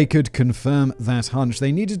 Before they could confirm that hunch,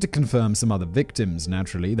 they needed to confirm some other victims.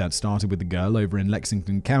 Naturally, that started with the girl over in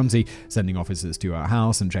Lexington County, sending officers to her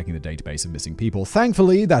house and checking the database of missing people.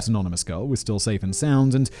 Thankfully, that anonymous girl was still safe and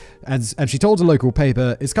sound, and as she told a local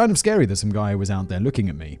paper, it's kind of scary that some guy was out there looking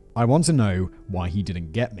at me. I want to know why he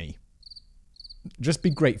didn't get me. Just be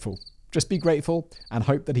grateful. Just be grateful and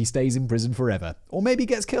hope that he stays in prison forever. Or maybe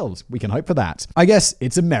gets killed. We can hope for that. I guess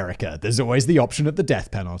it's America. There's always the option of the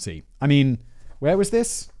death penalty. I mean, where was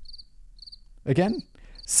this? Again?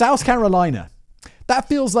 South Carolina. That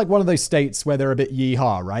feels like one of those states where they're a bit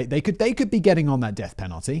yeehaw, right? They could be getting on that death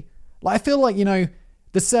penalty. Like, I feel like, you know,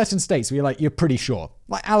 there's certain states where you're pretty sure.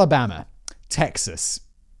 Like Alabama, Texas.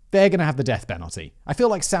 They're going to have the death penalty. I feel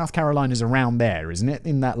like South Carolina's around there, isn't it?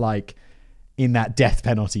 In that death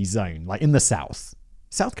penalty zone, like in the South.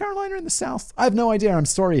 South Carolina in the South? I have no idea. I'm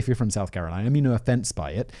sorry if you're from South Carolina. I mean no offense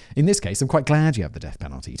by it. In this case, I'm quite glad you have the death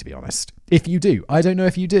penalty, to be honest. If you do. I don't know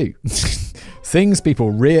if you do. Things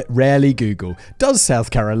people rarely Google. Does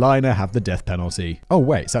South Carolina have the death penalty? Oh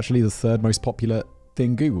wait, it's actually the third most popular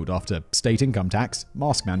thing Googled after state income tax,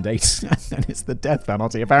 mask mandate, and it's the death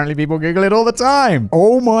penalty. Apparently people Google it all the time.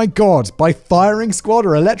 Oh my God, by firing squad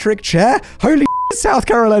or electric chair? Holy South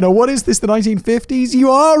Carolina, what is this, the 1950s?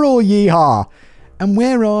 You are all yeehaw. And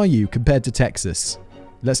where are you compared to Texas?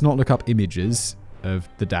 Let's not look up images of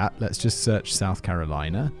the DAT. Let's just search South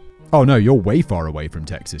Carolina. Oh no, you're way far away from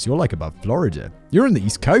Texas. You're like above Florida. You're in the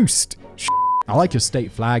East Coast. I like your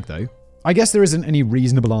state flag though. I guess there isn't any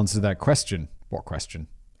reasonable answer to that question. What question?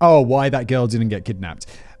 Oh, why that girl didn't get kidnapped.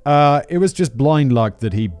 It was just blind luck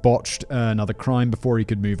that he botched another crime before he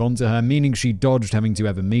could move on to her, meaning she dodged having to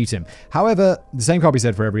ever meet him. However, the same can't be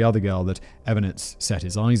said for every other girl that evidence set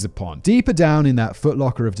his eyes upon. Deeper down in that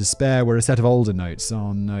footlocker of despair were a set of older notes.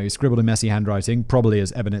 Oh no, scribbled in messy handwriting, probably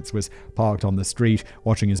as Evanitz was parked on the street,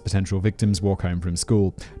 watching his potential victims walk home from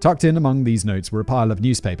school. Tucked in among these notes were a pile of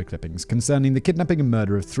newspaper clippings concerning the kidnapping and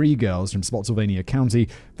murder of 3 girls from Spotsylvania County,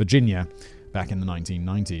 Virginia, back in the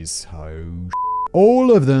 1990s. Oh,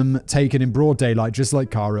 All of them taken in broad daylight, just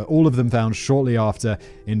like Kara. All of them found shortly after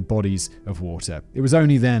in bodies of water. It was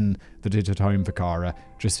only then that it hit home for Kara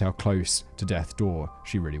just how close to death's door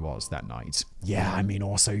she really was that night. Yeah, I mean,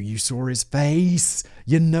 also, you saw his face.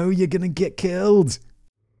 You know you're gonna get killed.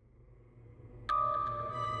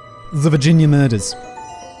 The Virginia murders.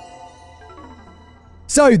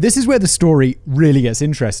 So, this is where the story really gets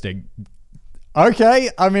interesting. Okay,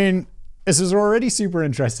 I mean, this is already super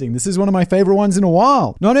interesting. This is one of my favorite ones in a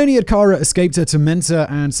while. Not only had Kara escaped her tormentor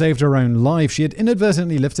and saved her own life, she had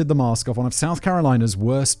inadvertently lifted the mask off one of South Carolina's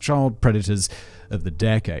worst child predators of the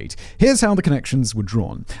decade. Here's how the connections were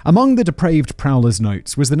drawn. Among the depraved prowler's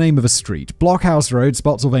notes was the name of a street, Blockhouse Road,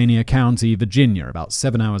 Spotsylvania County, Virginia, about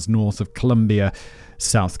 7 hours north of Columbia,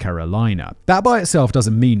 South Carolina. That by itself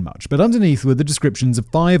doesn't mean much, but underneath were the descriptions of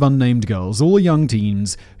 5 unnamed girls, all young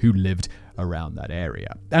teens who lived around that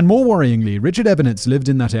area. And more worryingly, Richard Ebenitz lived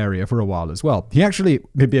in that area for a while as well. He actually,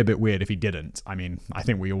 it'd be a bit weird if he didn't. I mean, I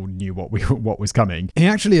think we all knew what was coming. He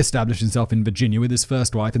actually established himself in Virginia with his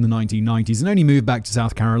first wife in the 1990s and only moved back to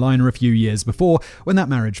South Carolina a few years before, when that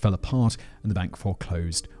marriage fell apart and the bank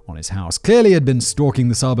foreclosed on his house. Clearly he had been stalking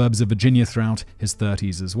the suburbs of Virginia throughout his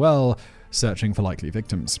 30s as well, searching for likely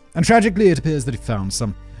victims. And tragically, it appears that he found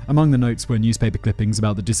some. Among the notes were newspaper clippings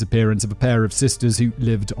about the disappearance of a pair of sisters who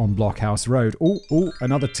lived on Blockhouse Road. Oh,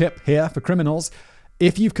 another tip here for criminals.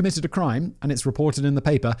 If you've committed a crime and it's reported in the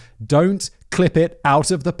paper, don't clip it out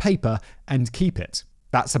of the paper and keep it.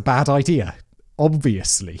 That's a bad idea,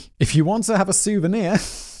 obviously. If you want to have a souvenir,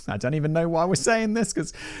 I don't even know why we're saying this,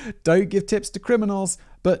 because don't give tips to criminals,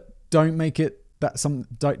 but don't make it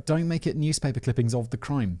don't make it newspaper clippings of the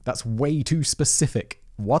crime. That's way too specific.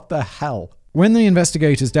 What the hell? When the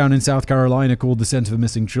investigators down in South Carolina called the Center for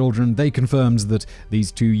Missing Children, they confirmed that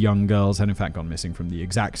these 2 young girls had in fact gone missing from the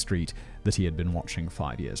exact street that he had been watching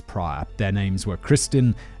 5 years prior. Their names were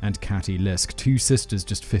Kristen and Katty Lisk, 2 sisters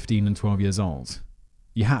just 15 and 12 years old.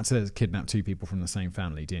 You had to kidnap 2 people from the same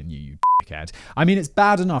family, didn't you, you dickhead? I mean, it's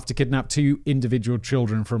bad enough to kidnap 2 individual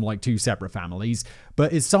children from like 2 separate families,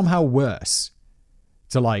 but it's somehow worse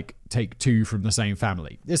to like take 2 from the same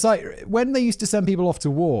family. It's like when they used to send people off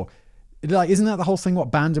to war, like, isn't that the whole thing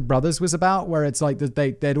what Band of Brothers was about? Where it's like that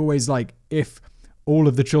they'd always like, if all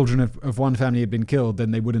of the children of one family had been killed,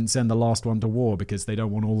 then they wouldn't send the last one to war because they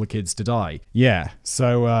don't want all the kids to die. Yeah,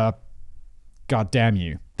 so god damn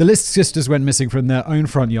you. The Lisk sisters went missing from their own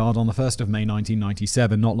front yard on the 1st of May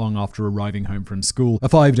 1997, not long after arriving home from school. A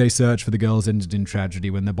 5-day search for the girls ended in tragedy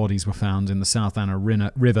when their bodies were found in the South Anna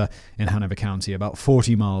River in Hanover County, about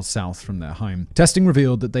 40 miles south from their home. Testing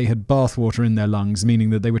revealed that they had bathwater in their lungs, meaning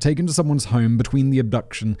that they were taken to someone's home between the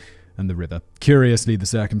abduction and the river. Curiously, the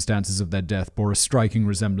circumstances of their death bore a striking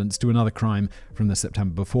resemblance to another crime from the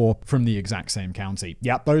September before, from the exact same county.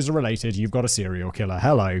 Yep, those are related. You've got a serial killer.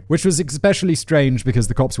 Hello. Which was especially strange because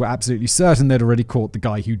the cops were absolutely certain they'd already caught the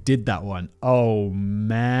guy who did that one. Oh,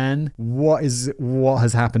 man. What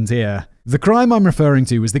has happened here? The crime I'm referring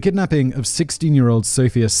to was the kidnapping of 16-year-old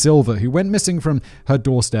Sophia Silver, who went missing from her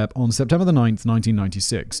doorstep on September the 9th,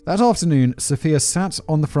 1996. That afternoon, Sophia sat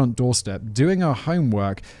on the front doorstep doing her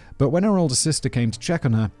homework, but when her older sister came to check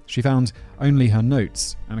on her, she found only her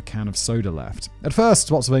notes and a can of soda left. At first,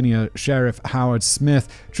 Spotsylvania Sheriff Howard Smith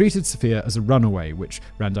treated Sophia as a runaway, which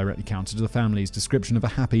ran directly counter to the family's description of a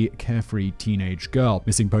happy, carefree teenage girl.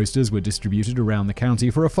 Missing posters were distributed around the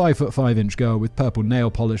county for a 5'5" girl with purple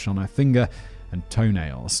nail polish on her finger and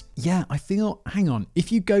toenails. Yeah, hang on,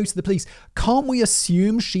 if you go to the police, can't we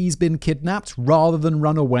assume she's been kidnapped rather than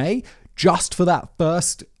run away? Just for that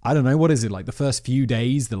first, I don't know, what is it, like the first few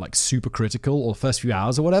days, they're like super critical, or the first few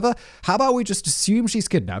hours or whatever? How about we just assume she's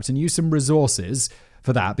kidnapped and use some resources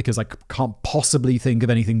for that, because I can't possibly think of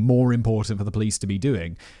anything more important for the police to be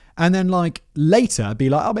doing. And then like later be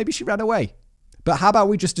like, oh, maybe she ran away. But how about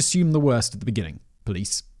we just assume the worst at the beginning,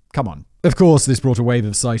 police? Come on. Of course, this brought a wave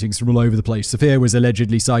of sightings from all over the place. Sophia was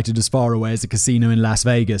allegedly sighted as far away as a casino in Las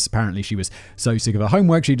Vegas. Apparently, she was so sick of her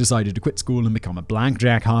homework, she decided to quit school and become a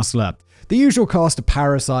blackjack hustler. The usual cast of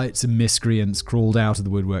parasites and miscreants crawled out of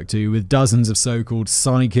the woodwork too, with dozens of so-called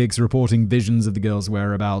psychics reporting visions of the girls'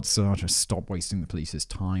 whereabouts. So just stop wasting the police's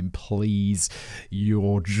time, please.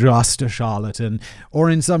 You're just a charlatan. Or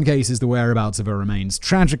in some cases, the whereabouts of her remains.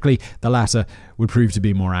 Tragically, the latter would prove to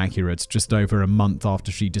be more accurate. Just over a month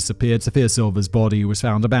after she disappeared, Sophia Silver's body was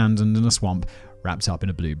found abandoned in a swamp, wrapped up in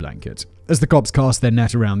a blue blanket. As the cops cast their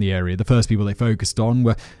net around the area, the first people they focused on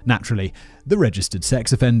were, naturally, the registered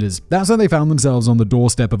sex offenders. That's how they found themselves on the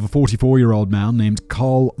doorstep of a 44-year-old man named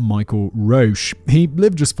Carl Michael Roche. He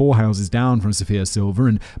lived just 4 houses down from Sophia Silver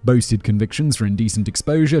and boasted convictions for indecent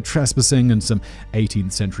exposure, trespassing, and some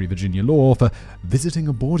 18th century Virginia law for visiting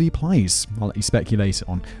a bawdy place. I'll let you speculate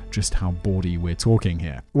on just how bawdy we're talking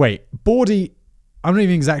here. Wait, bawdy? I'm not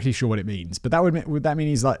even exactly sure what it means, but would that mean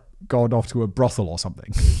he's like gone off to a brothel or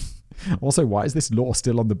something? Also, why is this law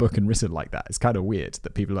still on the book and written like that? It's kind of weird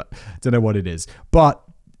that people don't know what it is. But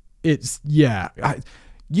it's, yeah.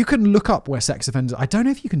 You can look up where sex offenders... I don't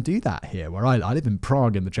know if you can do that here, where I live in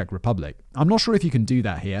Prague in the Czech Republic. I'm not sure if you can do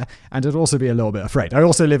that here, and I'd also be a little bit afraid. I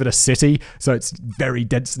also live in a city, so it's very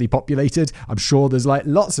densely populated. I'm sure there's like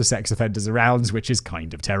lots of sex offenders around, which is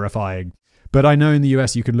kind of terrifying. But I know in the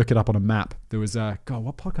US, you can look it up on a map. There was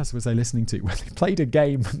what podcast was I listening to? Where they played a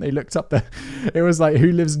game and they looked up it was like,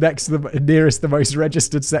 who lives nearest the most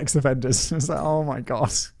registered sex offenders? It's like, oh my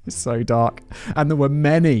God, it's so dark. And there were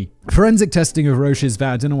many. Forensic testing of Roche's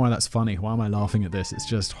van. I don't know why that's funny. Why am I laughing at this? It's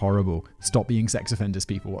just horrible. Stop being sex offenders,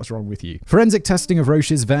 people. What's wrong with you? Forensic testing of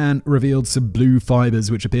Roche's van revealed some blue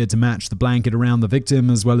fibers which appeared to match the blanket around the victim,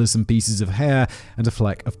 as well as some pieces of hair and a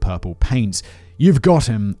fleck of purple paint. "You've got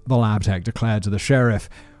him," the lab tech declared to the sheriff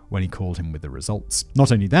when he called him with the results.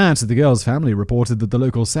 Not only that, the girl's family reported that the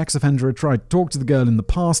local sex offender had tried to talk to the girl in the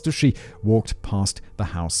past as she walked past the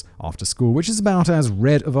house after school, which is about as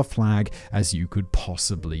red of a flag as you could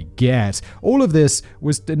possibly get. All of this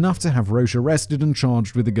was enough to have Roche arrested and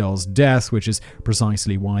charged with the girl's death, which is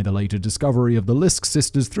precisely why the later discovery of the Lisk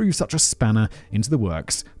sisters threw such a spanner into the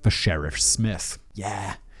works for Sheriff Smith.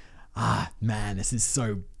 Yeah. Man, this is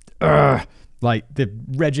so... Like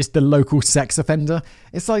the local sex offender.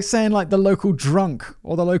 It's like saying like the local drunk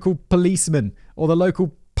or the local policeman or the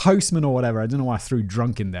local postman or whatever. I don't know why I threw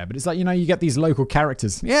drunk in there, but it's like, you get these local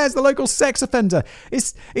characters. Yeah, it's the local sex offender.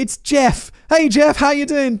 It's Jeff. Hey Jeff, how you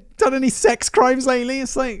doing? Done any sex crimes lately?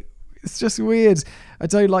 It's like, it's just weird. I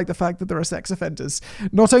don't like the fact that there are sex offenders.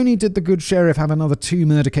 Not only did the good sheriff have another 2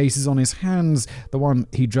 murder cases on his hands, the one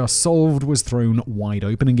he just solved was thrown wide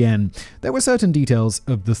open again. There were certain details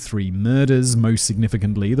of the 3 murders, most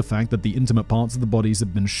significantly the fact that the intimate parts of the bodies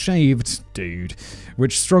had been shaved,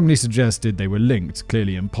 which strongly suggested they were linked,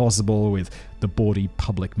 clearly impossible with the bawdy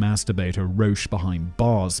public masturbator Roche behind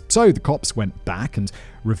bars. So the cops went back and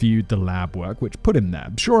reviewed the lab work, which put him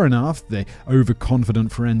there. Sure enough, the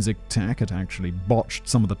overconfident forensic tech had actually botched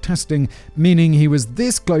some of the testing, meaning he was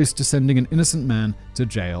this close to sending an innocent man to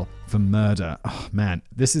jail for murder. Oh man,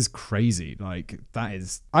 this is crazy. Like, that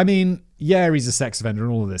is... I mean, yeah, he's a sex offender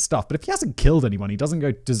and all of this stuff, but if he hasn't killed anyone, he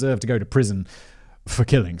doesn't deserve to go to prison for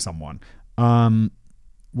killing someone.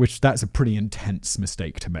 Which that's a pretty intense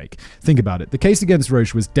mistake to make. Think about it. The case against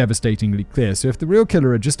Roche was devastatingly clear, so if the real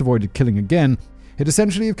killer had just avoided killing again, he'd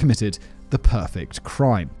essentially have committed the perfect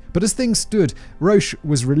crime. But as things stood, Roche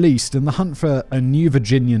was released and the hunt for a new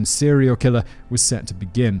Virginian serial killer was set to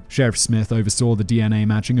begin. Sheriff Smith oversaw the DNA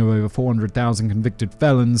matching of over 400,000 convicted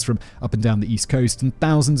felons from up and down the East Coast, and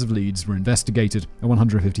thousands of leads were investigated. A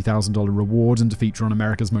 $150,000 reward and to feature on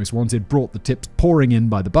America's Most Wanted brought the tips pouring in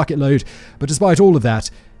by the bucket load, but despite all of that,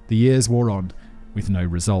 the years wore on with no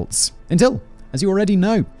results. Until, as you already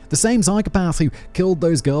know, the same psychopath who killed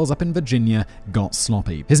those girls up in Virginia got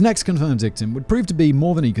sloppy. His next confirmed victim would prove to be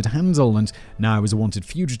more than he could handle, and now was a wanted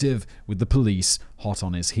fugitive with the police hot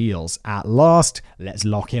on his heels. At last, let's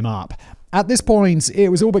lock him up. At this point, it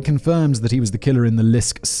was all but confirmed that he was the killer in the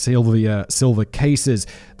Lisk Silver cases.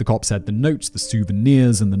 The cops had the notes, the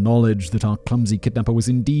souvenirs, and the knowledge that our clumsy kidnapper was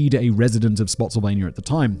indeed a resident of Spotsylvania at the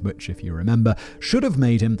time, which, if you remember, should have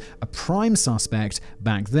made him a prime suspect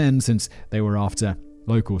back then, since they were after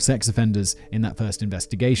local sex offenders in that first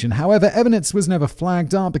investigation. However, evidence was never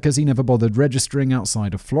flagged up because he never bothered registering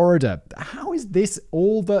outside of Florida. How is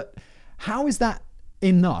that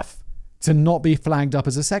enough to not be flagged up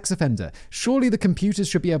as a sex offender? Surely the computers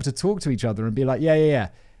should be able to talk to each other and be like, yeah.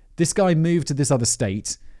 This guy moved to this other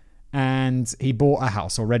state and he bought a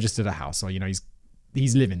house or registered a house, or,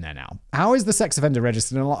 he's living there now. How is the sex offender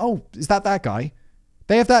registered? And I'm like, oh, is that guy?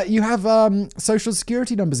 They have that. You have social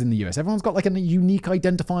security numbers in the US. Everyone's got like a unique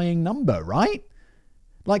identifying number, right?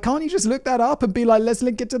 Like, can't you just look that up and be like, let's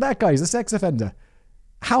link it to that guy? He's a sex offender.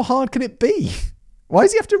 How hard can it be? Why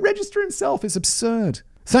does he have to register himself? It's absurd.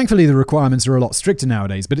 Thankfully, the requirements are a lot stricter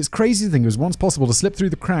nowadays, but it's crazy to think it was once possible to slip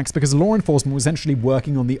through the cracks because law enforcement was essentially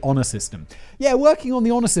working on the honor system. Yeah, working on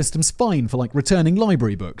the honor system's fine for like returning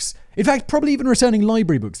library books. In fact, probably even returning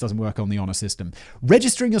library books doesn't work on the honor system.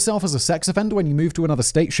 Registering yourself as a sex offender when you move to another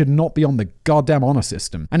state should not be on the goddamn honor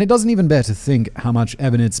system. And it doesn't even bear to think how much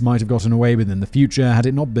evidence might have gotten away with in the future had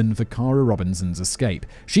it not been for Cara Robinson's escape.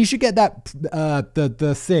 She should get that,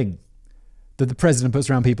 the thing that the president puts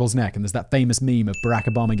around people's neck, and there's that famous meme of Barack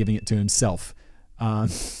Obama giving it to himself.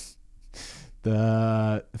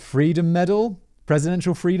 The Freedom Medal?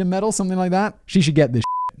 Presidential Freedom Medal? Something like that? She should get this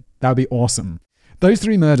shit. That would be awesome. Those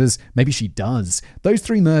 3 murders, maybe she does. Those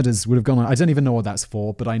 3 murders would have gone on. I don't even know what that's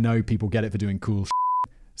for, but I know people get it for doing cool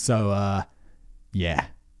shit. So, yeah,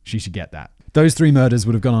 she should get that. Those 3 murders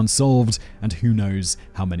would have gone unsolved, and who knows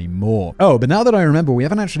how many more. Oh, but now that I remember, we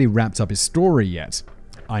haven't actually wrapped up his story yet.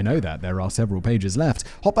 I know that. There are several pages left.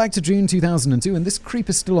 Hop back to June 2002 and this creep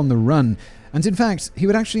is still on the run. And in fact, he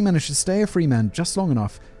would actually manage to stay a free man just long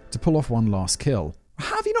enough to pull off one last kill.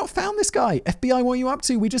 How have you not found this guy? FBI, what are you up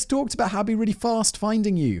to? We just talked about how it'd be really fast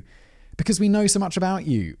finding you. Because we know so much about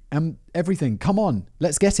you. And everything. Come on,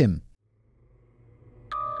 let's get him.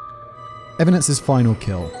 Evidence's final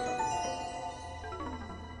kill.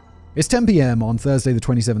 It's 10 p.m. on Thursday the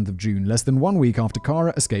 27th of June, less than 1 week after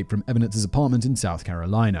Cara escaped from Evidence's apartment in South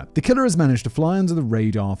Carolina. The killer has managed to fly under the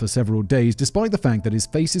radar for several days, despite the fact that his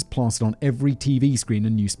face is plastered on every TV screen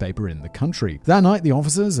and newspaper in the country. That night, the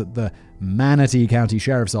officers at the Manatee County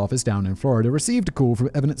Sheriff's Office down in Florida received a call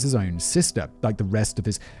from Evidence's own sister. Like the rest of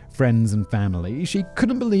his friends and family, she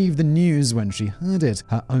couldn't believe the news when she heard it.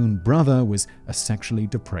 Her own brother was a sexually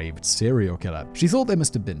depraved serial killer. She thought there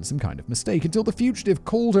must have been some kind of mistake until the fugitive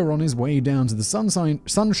called her on his way down to the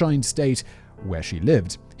Sunshine State where she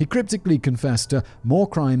lived. He cryptically confessed to more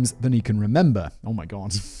crimes than he can remember. Oh my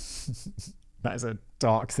God. That is a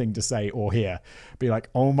dark thing to say or hear. Be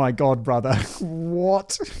like, oh my God, brother.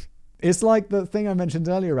 What? It's like the thing I mentioned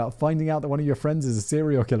earlier about finding out that one of your friends is a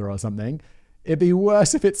serial killer or something. It'd be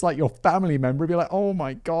worse if it's like your family member. It'd be like, oh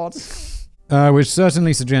my God. Which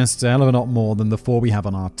certainly suggests a hell of a lot more than the 4 we have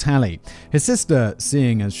on our tally. His sister,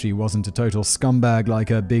 seeing as she wasn't a total scumbag like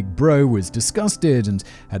her big bro, was disgusted and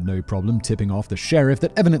had no problem tipping off the sheriff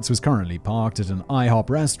that Evidence was currently parked at an IHOP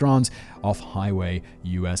restaurant off Highway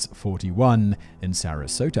US 41 in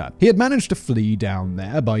Sarasota. He had managed to flee down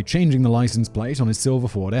there by changing the license plate on his silver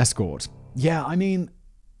Ford Escort. Yeah, I mean,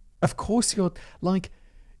 of course you're like,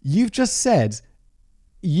 you've just said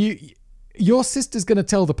your sister's going to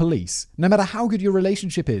tell the police, no matter how good your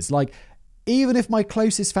relationship is. Like, even if this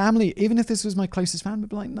was my closest family, I'd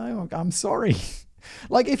be like, no, I'm sorry.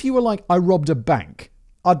 Like, if you were like, I robbed a bank,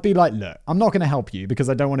 I'd be like, look, I'm not going to help you because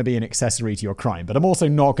I don't want to be an accessory to your crime, but I'm also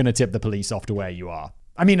not going to tip the police off to where you are.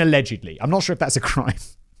 I mean, allegedly. I'm not sure if that's a crime.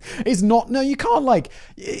 It's not. No, you can't, like,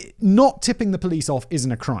 not tipping the police off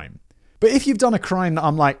isn't a crime. But if you've done a crime that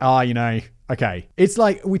I'm like, okay. It's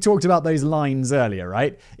like we talked about those lines earlier,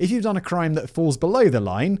 right? If you've done a crime that falls below the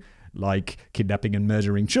line, like kidnapping and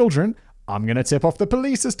murdering children, I'm going to tip off the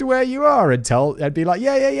police as to where you are and I'd be like,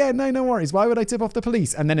 yeah, no worries. Why would I tip off the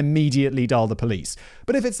police? And then immediately dial the police.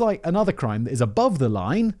 But if it's like another crime that is above the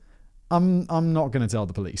line, I'm not going to tell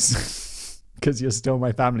the police. Because you're still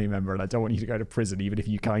my family member and I don't want you to go to prison even if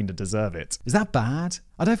you kind of deserve it. Is that bad?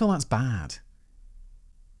 I don't feel that's bad.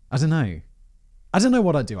 I don't know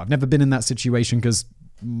what I'd do. I've never been in that situation because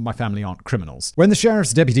my family aren't criminals. When the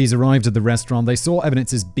sheriff's deputies arrived at the restaurant, they saw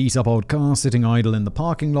Evidence's beat-up old car sitting idle in the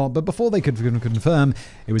parking lot, but before they could confirm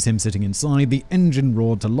it was him sitting inside, the engine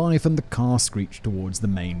roared to life and the car screeched towards the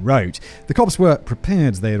main road. The cops were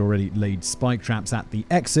prepared. They had already laid spike traps at the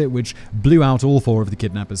exit, which blew out all 4 of the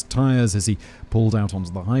kidnapper's tires as he pulled out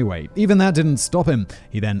onto the highway. Even that didn't stop him.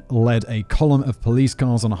 He then led a column of police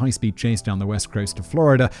cars on a high-speed chase down the west coast of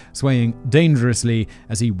Florida, swaying dangerously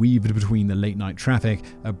as he weaved between the late-night traffic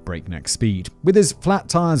at breakneck speed. With his flat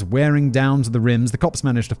tires wearing down to the rims, the cops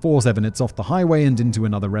managed to force Evidence off the highway and into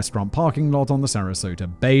another restaurant parking lot on the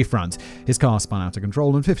Sarasota Bayfront. His car spun out of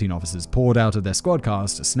control and 15 officers poured out of their squad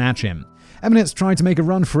cars to snatch him. Evidence tried to make a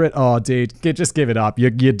run for it. Oh, dude, just give it up. You're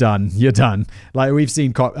done. You're done. Like, we've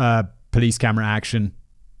seen police camera action.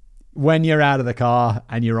 When you're out of the car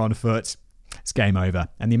and you're on foot, it's game over.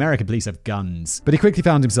 And the American police have guns. But he quickly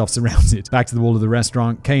found himself surrounded. Back to the wall of the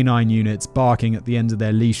restaurant, K9 units barking at the end of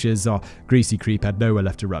their leashes. Our greasy creep had nowhere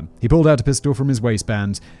left to run. He pulled out a pistol from his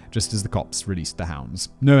waistband just as the cops released the hounds.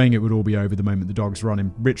 Knowing it would all be over the moment the dogs were on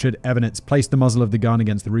him, Richard Evidence placed the muzzle of the gun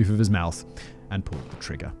against the roof of his mouth and pulled the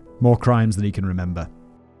trigger. More crimes than he can remember.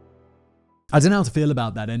 I don't know how to feel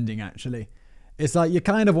about that ending, actually. It's like you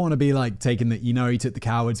kind of want to be like taking that, he took the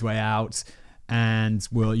coward's way out. and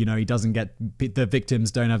will, he doesn't get, the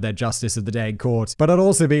victims don't have their justice of the day in court. But I'd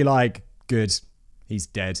also be like, good, he's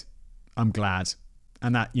dead. I'm glad.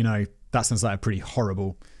 And that, that sounds like a pretty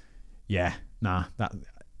horrible, yeah, like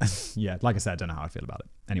I said, I don't know how I feel about it.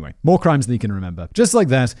 Anyway, more crimes than you can remember. Just like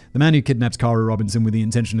that, the man who kidnapped Cara Robinson with the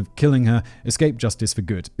intention of killing her escaped justice for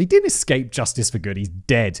good. He didn't escape justice for good. He's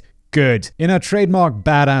dead. Good. In her trademark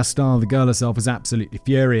badass style, the girl herself was absolutely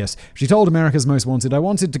furious. She told America's Most Wanted, "I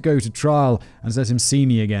wanted to go to trial and let him see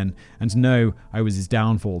me again and to know I was his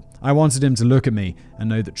downfall. I wanted him to look at me and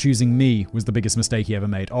know that choosing me was the biggest mistake he ever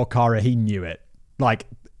made." Oh, Cara, he knew it. Like,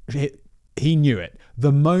 he knew it.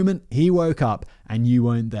 The moment he woke up and you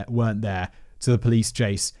weren't there to the police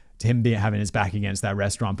chase, to him having his back against that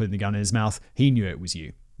restaurant, putting the gun in his mouth, he knew it was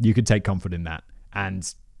you. You could take comfort in that.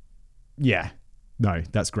 And yeah. No,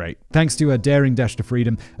 that's great. Thanks to her daring dash to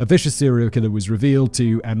freedom, a vicious serial killer was revealed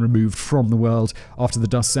to and removed from the world. After the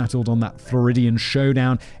dust settled on that Floridian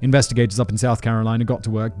showdown, investigators up in South Carolina got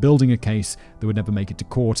to work building a case that would never make it to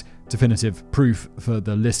court. Definitive proof for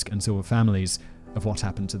the Lisk and Silver families of what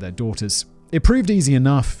happened to their daughters. It proved easy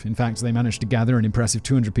enough. In fact, they managed to gather an impressive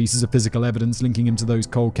 200 pieces of physical evidence linking him to those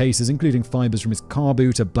cold cases, including fibers from his car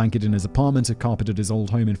boot, a blanket in his apartment, a carpet at his old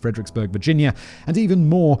home in Fredericksburg, Virginia, and even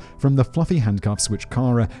more from the fluffy handcuffs which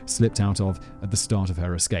Cara slipped out of at the start of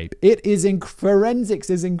her escape. Forensics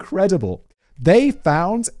is incredible. They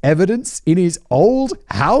found evidence in his old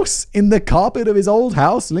house, in the carpet of his old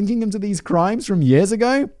house, linking him to these crimes from years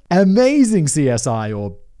ago. Amazing, CSI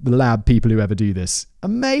or the lab people who ever do this.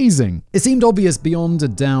 Amazing. It seemed obvious beyond a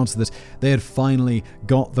doubt that they had finally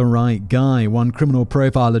got the right guy. One criminal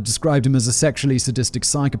profiler described him as a sexually sadistic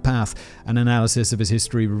psychopath. An analysis of his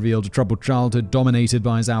history revealed a troubled childhood dominated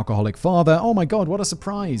by his alcoholic father. Oh my God, what a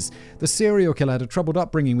surprise. The serial killer had a troubled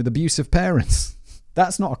upbringing with abusive parents.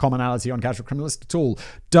 That's not a commonality on Casual Criminalist at all.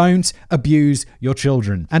 Don't abuse your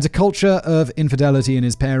children. And a culture of infidelity in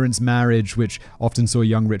his parents' marriage, which often saw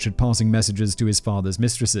young Richard passing messages to his father's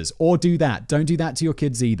mistresses. Or do that. Don't do that to your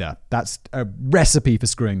kids either. That's a recipe for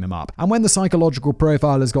screwing them up. And when the psychological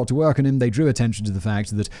profilers got to work on him, they drew attention to the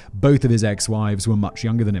fact that both of his ex-wives were much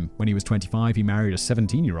younger than him. When he was 25, he married a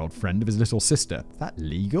 17-year-old friend of his little sister. Is that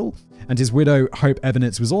legal? And his widow, Hope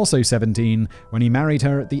Evanitz, was also 17 when he married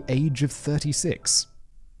her at the age of 36.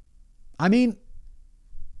 I mean,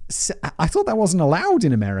 I thought that wasn't allowed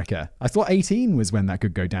in America. I thought 18 was when that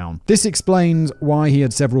could go down. This explains why he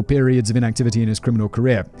had several periods of inactivity in his criminal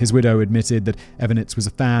career. His widow admitted that Evanitz was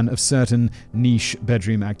a fan of certain niche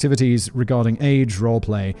bedroom activities regarding age,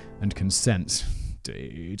 roleplay, and consent.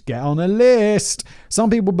 Dude, get on a list.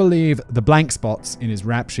 Some people believe the blank spots in his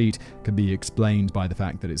rap sheet can be explained by the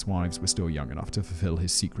fact that his wives were still young enough to fulfill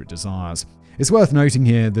his secret desires. It's worth noting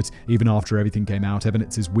here that even after everything came out,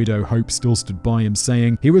 Evanitz's widow Hope still stood by him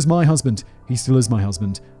saying, "He was my husband, he still is my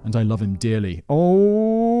husband, and I love him dearly."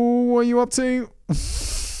 Oh, what are you up to?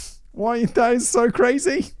 Why? That is so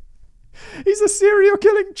crazy. He's a serial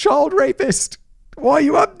killing child rapist. Why are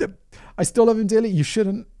you up to? I still love him dearly. You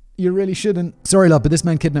shouldn't. You really shouldn't. Sorry, love, but this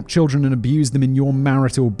man kidnapped children and abused them in your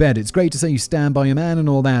marital bed. It's great to say you stand by your man and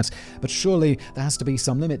all that, but surely there has to be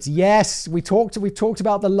some limits. Yes, we've talked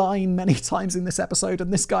about the line many times in this episode,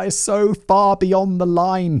 and this guy is so far beyond the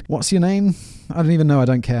line. What's your name? I don't even know. I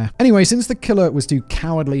don't care. Anyway, since the killer was too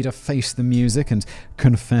cowardly to face the music and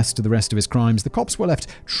confess to the rest of his crimes, the cops were left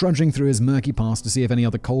trudging through his murky past to see if any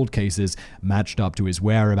other cold cases matched up to his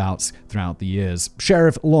whereabouts throughout the years.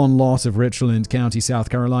 Sheriff Lon Lott of Richland County, South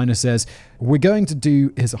Carolina says, "We're going to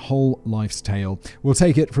do his whole life's tale. We'll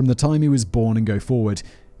take it from the time he was born and go forward.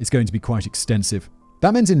 It's going to be quite extensive."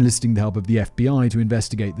 That meant enlisting the help of the FBI to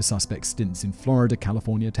investigate the suspect's stints in Florida,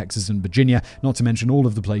 California, Texas, and Virginia, not to mention all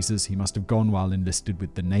of the places he must have gone while enlisted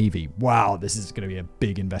with the Navy. Wow, this is going to be a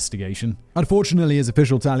big investigation. Unfortunately, his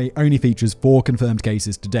official tally only features 4 confirmed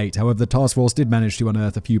cases to date. However, the task force did manage to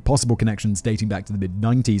unearth a few possible connections dating back to the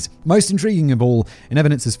mid-90s. Most intriguing of all, in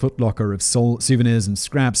Evanitz's footlocker of souvenirs and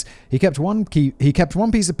scraps, he kept one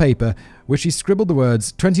piece of paper which he scribbled the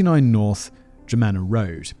words 29 North, Germanna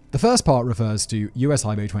Road. The first part refers to US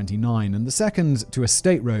Highway 29 and the second to a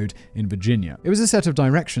state road in Virginia. It was a set of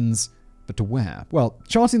directions, but to where? Well,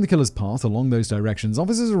 charting the killer's path along those directions,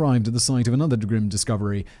 officers arrived at the site of another grim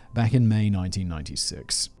discovery back in May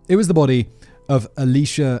 1996. It was the body of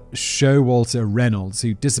Alicia Showalter Reynolds,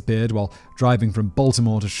 who disappeared while driving from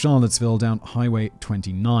Baltimore to Charlottesville down Highway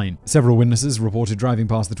 29. Several witnesses reported driving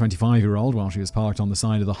past the 25-year-old while she was parked on the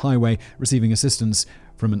side of the highway, receiving assistance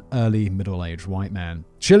from an early middle-aged white man.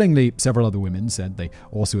 Chillingly, several other women said they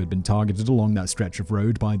also had been targeted along that stretch of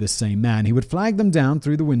road by this same man. He would flag them down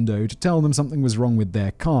through the window to tell them something was wrong with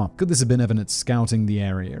their car. Could this have been evidence scouting the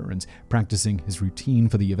area and practicing his routine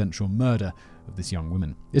for the eventual murder of this young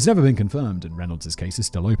woman? It's never been confirmed, and Reynolds' case is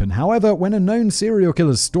still open. However, when a known serial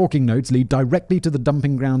killer's stalking notes lead directly to the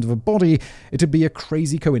dumping ground of a body, it would be a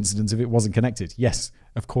crazy coincidence if it wasn't connected. Yes,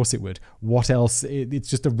 of course it would. What else? It's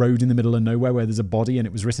just a road in the middle of nowhere where there's a body and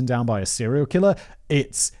it was written down by a serial killer.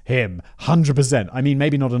 It's him. 100%. I mean,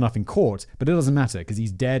 maybe not enough in court, but it doesn't matter because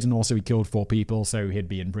he's dead and also he killed 4 people, so he'd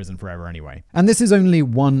be in prison forever anyway. And this is only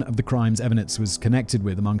one of the crimes evidence was connected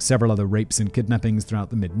with among several other rapes and kidnappings throughout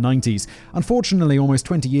the mid-90s. Unfortunately, almost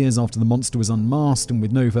 20 years after the monster was unmasked and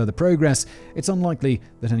with no further progress, it's unlikely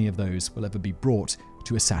that any of those will ever be brought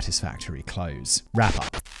to a satisfactory close. Wrap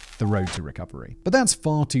up. The road to recovery. But that's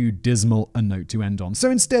far too dismal a note to end on.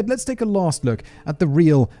 So instead, let's take a last look at the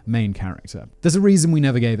real main character. There's a reason we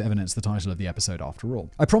never gave evidence the title of the episode after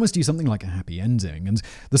all. I promised you something like a happy ending, and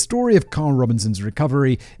the story of Carl Robinson's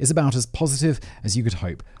recovery is about as positive as you could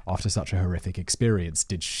hope after such a horrific experience.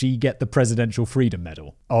 Did she get the Presidential Freedom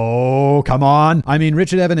Medal? Oh, come on! I mean,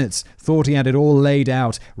 Richard Evans thought he had it all laid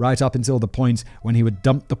out right up until the point when he would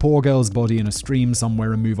dump the poor girl's body in a stream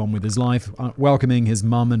somewhere and move on with his life, welcoming his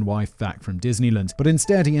mum and wife back from Disneyland. But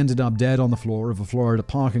instead, he ended up dead on the floor of a Florida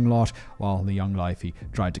parking lot while the young life he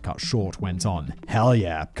tried to cut short went on. Hell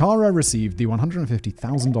yeah. Cara received the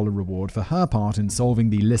 $150,000 reward for her part in solving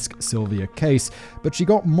the Lisk-Sylvia case, but she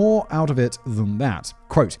got more out of it than that.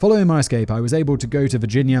 Quote, "Following my escape, I was able to go to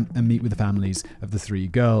Virginia and meet with the families of the 3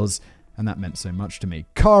 girls. And that meant so much to me.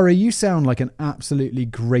 Cara, you sound like an absolutely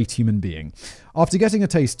great human being." After getting a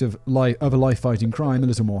taste of a life-fighting crime, a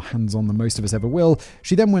little more hands-on than most of us ever will,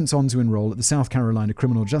 she then went on to enroll at the South Carolina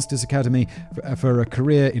Criminal Justice Academy for a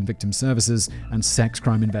career in victim services and sex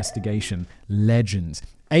crime investigation. Legend.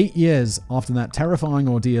 8 years after that terrifying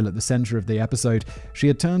ordeal at the center of the episode, she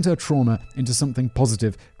had turned her trauma into something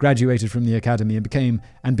positive, graduated from the academy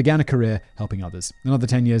and began a career helping others. Another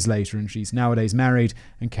 10 years later, and she's nowadays married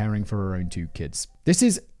and caring for her own 2 kids. This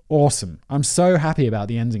is awesome. I'm so happy about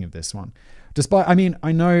the ending of this one. Despite, I mean,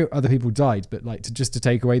 I know other people died, but like to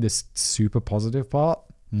take away this super positive part,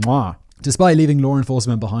 mwah. Despite leaving law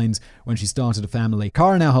enforcement behind when she started a family,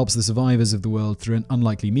 Cara now helps the survivors of the world through an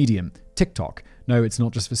unlikely medium, TikTok. No, it's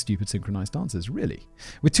not just for stupid synchronized dances, really.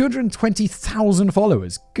 With 220,000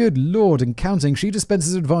 followers, good lord and counting, she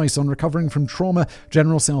dispenses advice on recovering from trauma,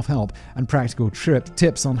 general self-help, and practical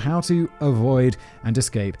tips on how to avoid and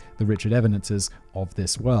escape the Richard Evanses of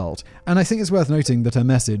this world. And I think it's worth noting that her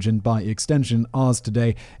message, and by extension ours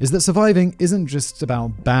today, is that surviving isn't just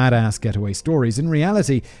about badass getaway stories. In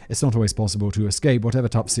reality, it's not always possible to escape whatever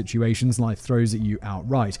tough situations life throws at you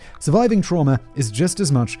outright. Surviving trauma is just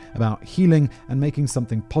as much about healing and making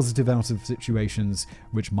something positive out of situations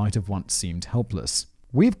which might have once seemed helpless.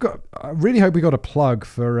 I really hope we got a plug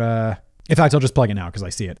for, in fact, I'll just plug it now because I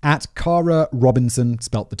see it. At Cara Robinson,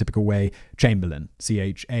 spelt the typical way, Chamberlain.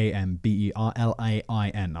 Chamberlain.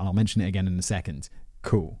 I'll mention it again in a second.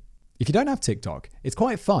 Cool. If you don't have TikTok, it's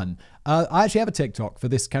quite fun. I actually have a TikTok for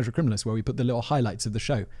this Casual Criminalist where we put the little highlights of the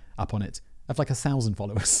show up on it. I have like 1,000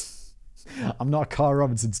 followers. I'm not a Cara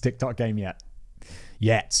Robinson's TikTok game yet.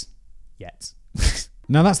 Yet.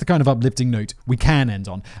 Now that's the kind of uplifting note we can end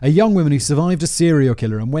on. A young woman who survived a serial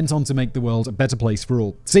killer and went on to make the world a better place for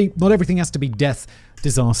all. See, not everything has to be death,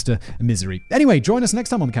 disaster, and misery. Anyway, join us next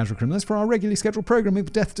time on The Casual Criminalist for our regularly scheduled programming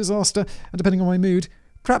of death, disaster, and depending on my mood,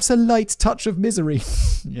 perhaps a light touch of misery.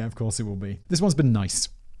 Yeah, of course it will be. This one's been nice.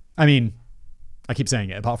 I mean, I keep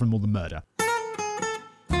saying it, apart from all the murder.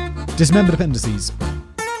 Dismembered appendices.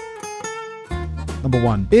 Number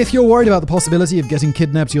 1. If you're worried about the possibility of getting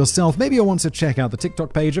kidnapped yourself, maybe you'll want to check out the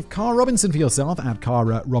TikTok page of Cara Robinson for yourself at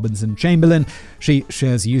Cara Robinson Chamberlain. She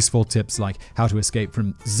shares useful tips like how to escape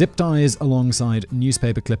from zip ties alongside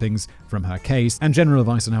newspaper clippings from her case and general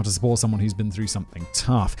advice on how to support someone who's been through something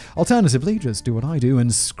tough. Alternatively, just do what I do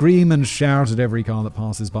and scream and shout at every car that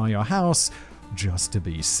passes by your house, just to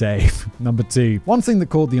be safe. Number 2. One thing that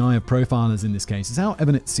caught the eye of profilers in this case is how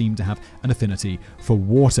Evans seemed to have an affinity for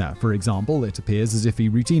water. For example, it appears as if he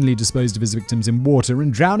routinely disposed of his victims in water,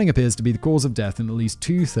 and drowning appears to be the cause of death in at least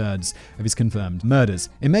 2/3 of his confirmed murders.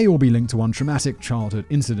 It may all be linked to one traumatic childhood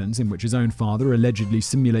incident in which his own father allegedly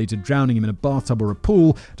simulated drowning him in a bathtub or a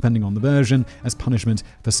pool, depending on the version, as punishment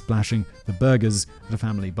for splashing the burgers at a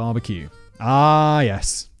family barbecue. Ah,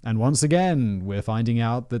 yes. And once again, we're finding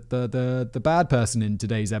out that the bad person in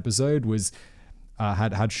today's episode was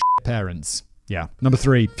had shit parents. Yeah. Number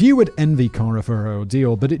 3. Few would envy Kara for her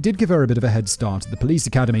ordeal, but it did give her a bit of a head start at the police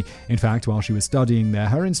academy. In fact, while she was studying there,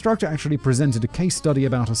 her instructor actually presented a case study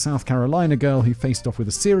about a South Carolina girl who faced off with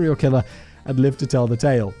a serial killer and lived to tell the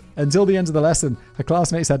tale. Until the end of the lesson, her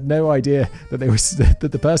classmates had no idea that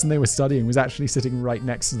the person they were studying was actually sitting right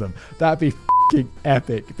next to them. That'd be f***ing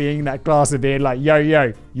epic, being in that class and being like,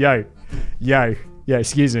 yo,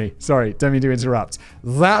 excuse me. Sorry, don't mean to interrupt.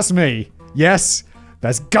 That's me. Yes,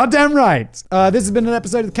 that's goddamn right. This has been an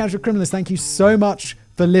episode of The Casual Criminalist. Thank you so much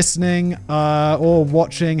for listening or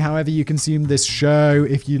watching, however you consume this show.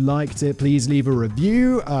 If you liked it, please leave a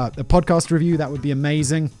review, a podcast review. That would be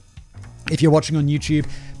amazing. If you're watching on YouTube,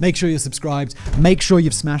 make sure you're subscribed. Make sure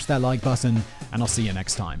you've smashed that like button, and I'll see you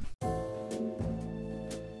next time.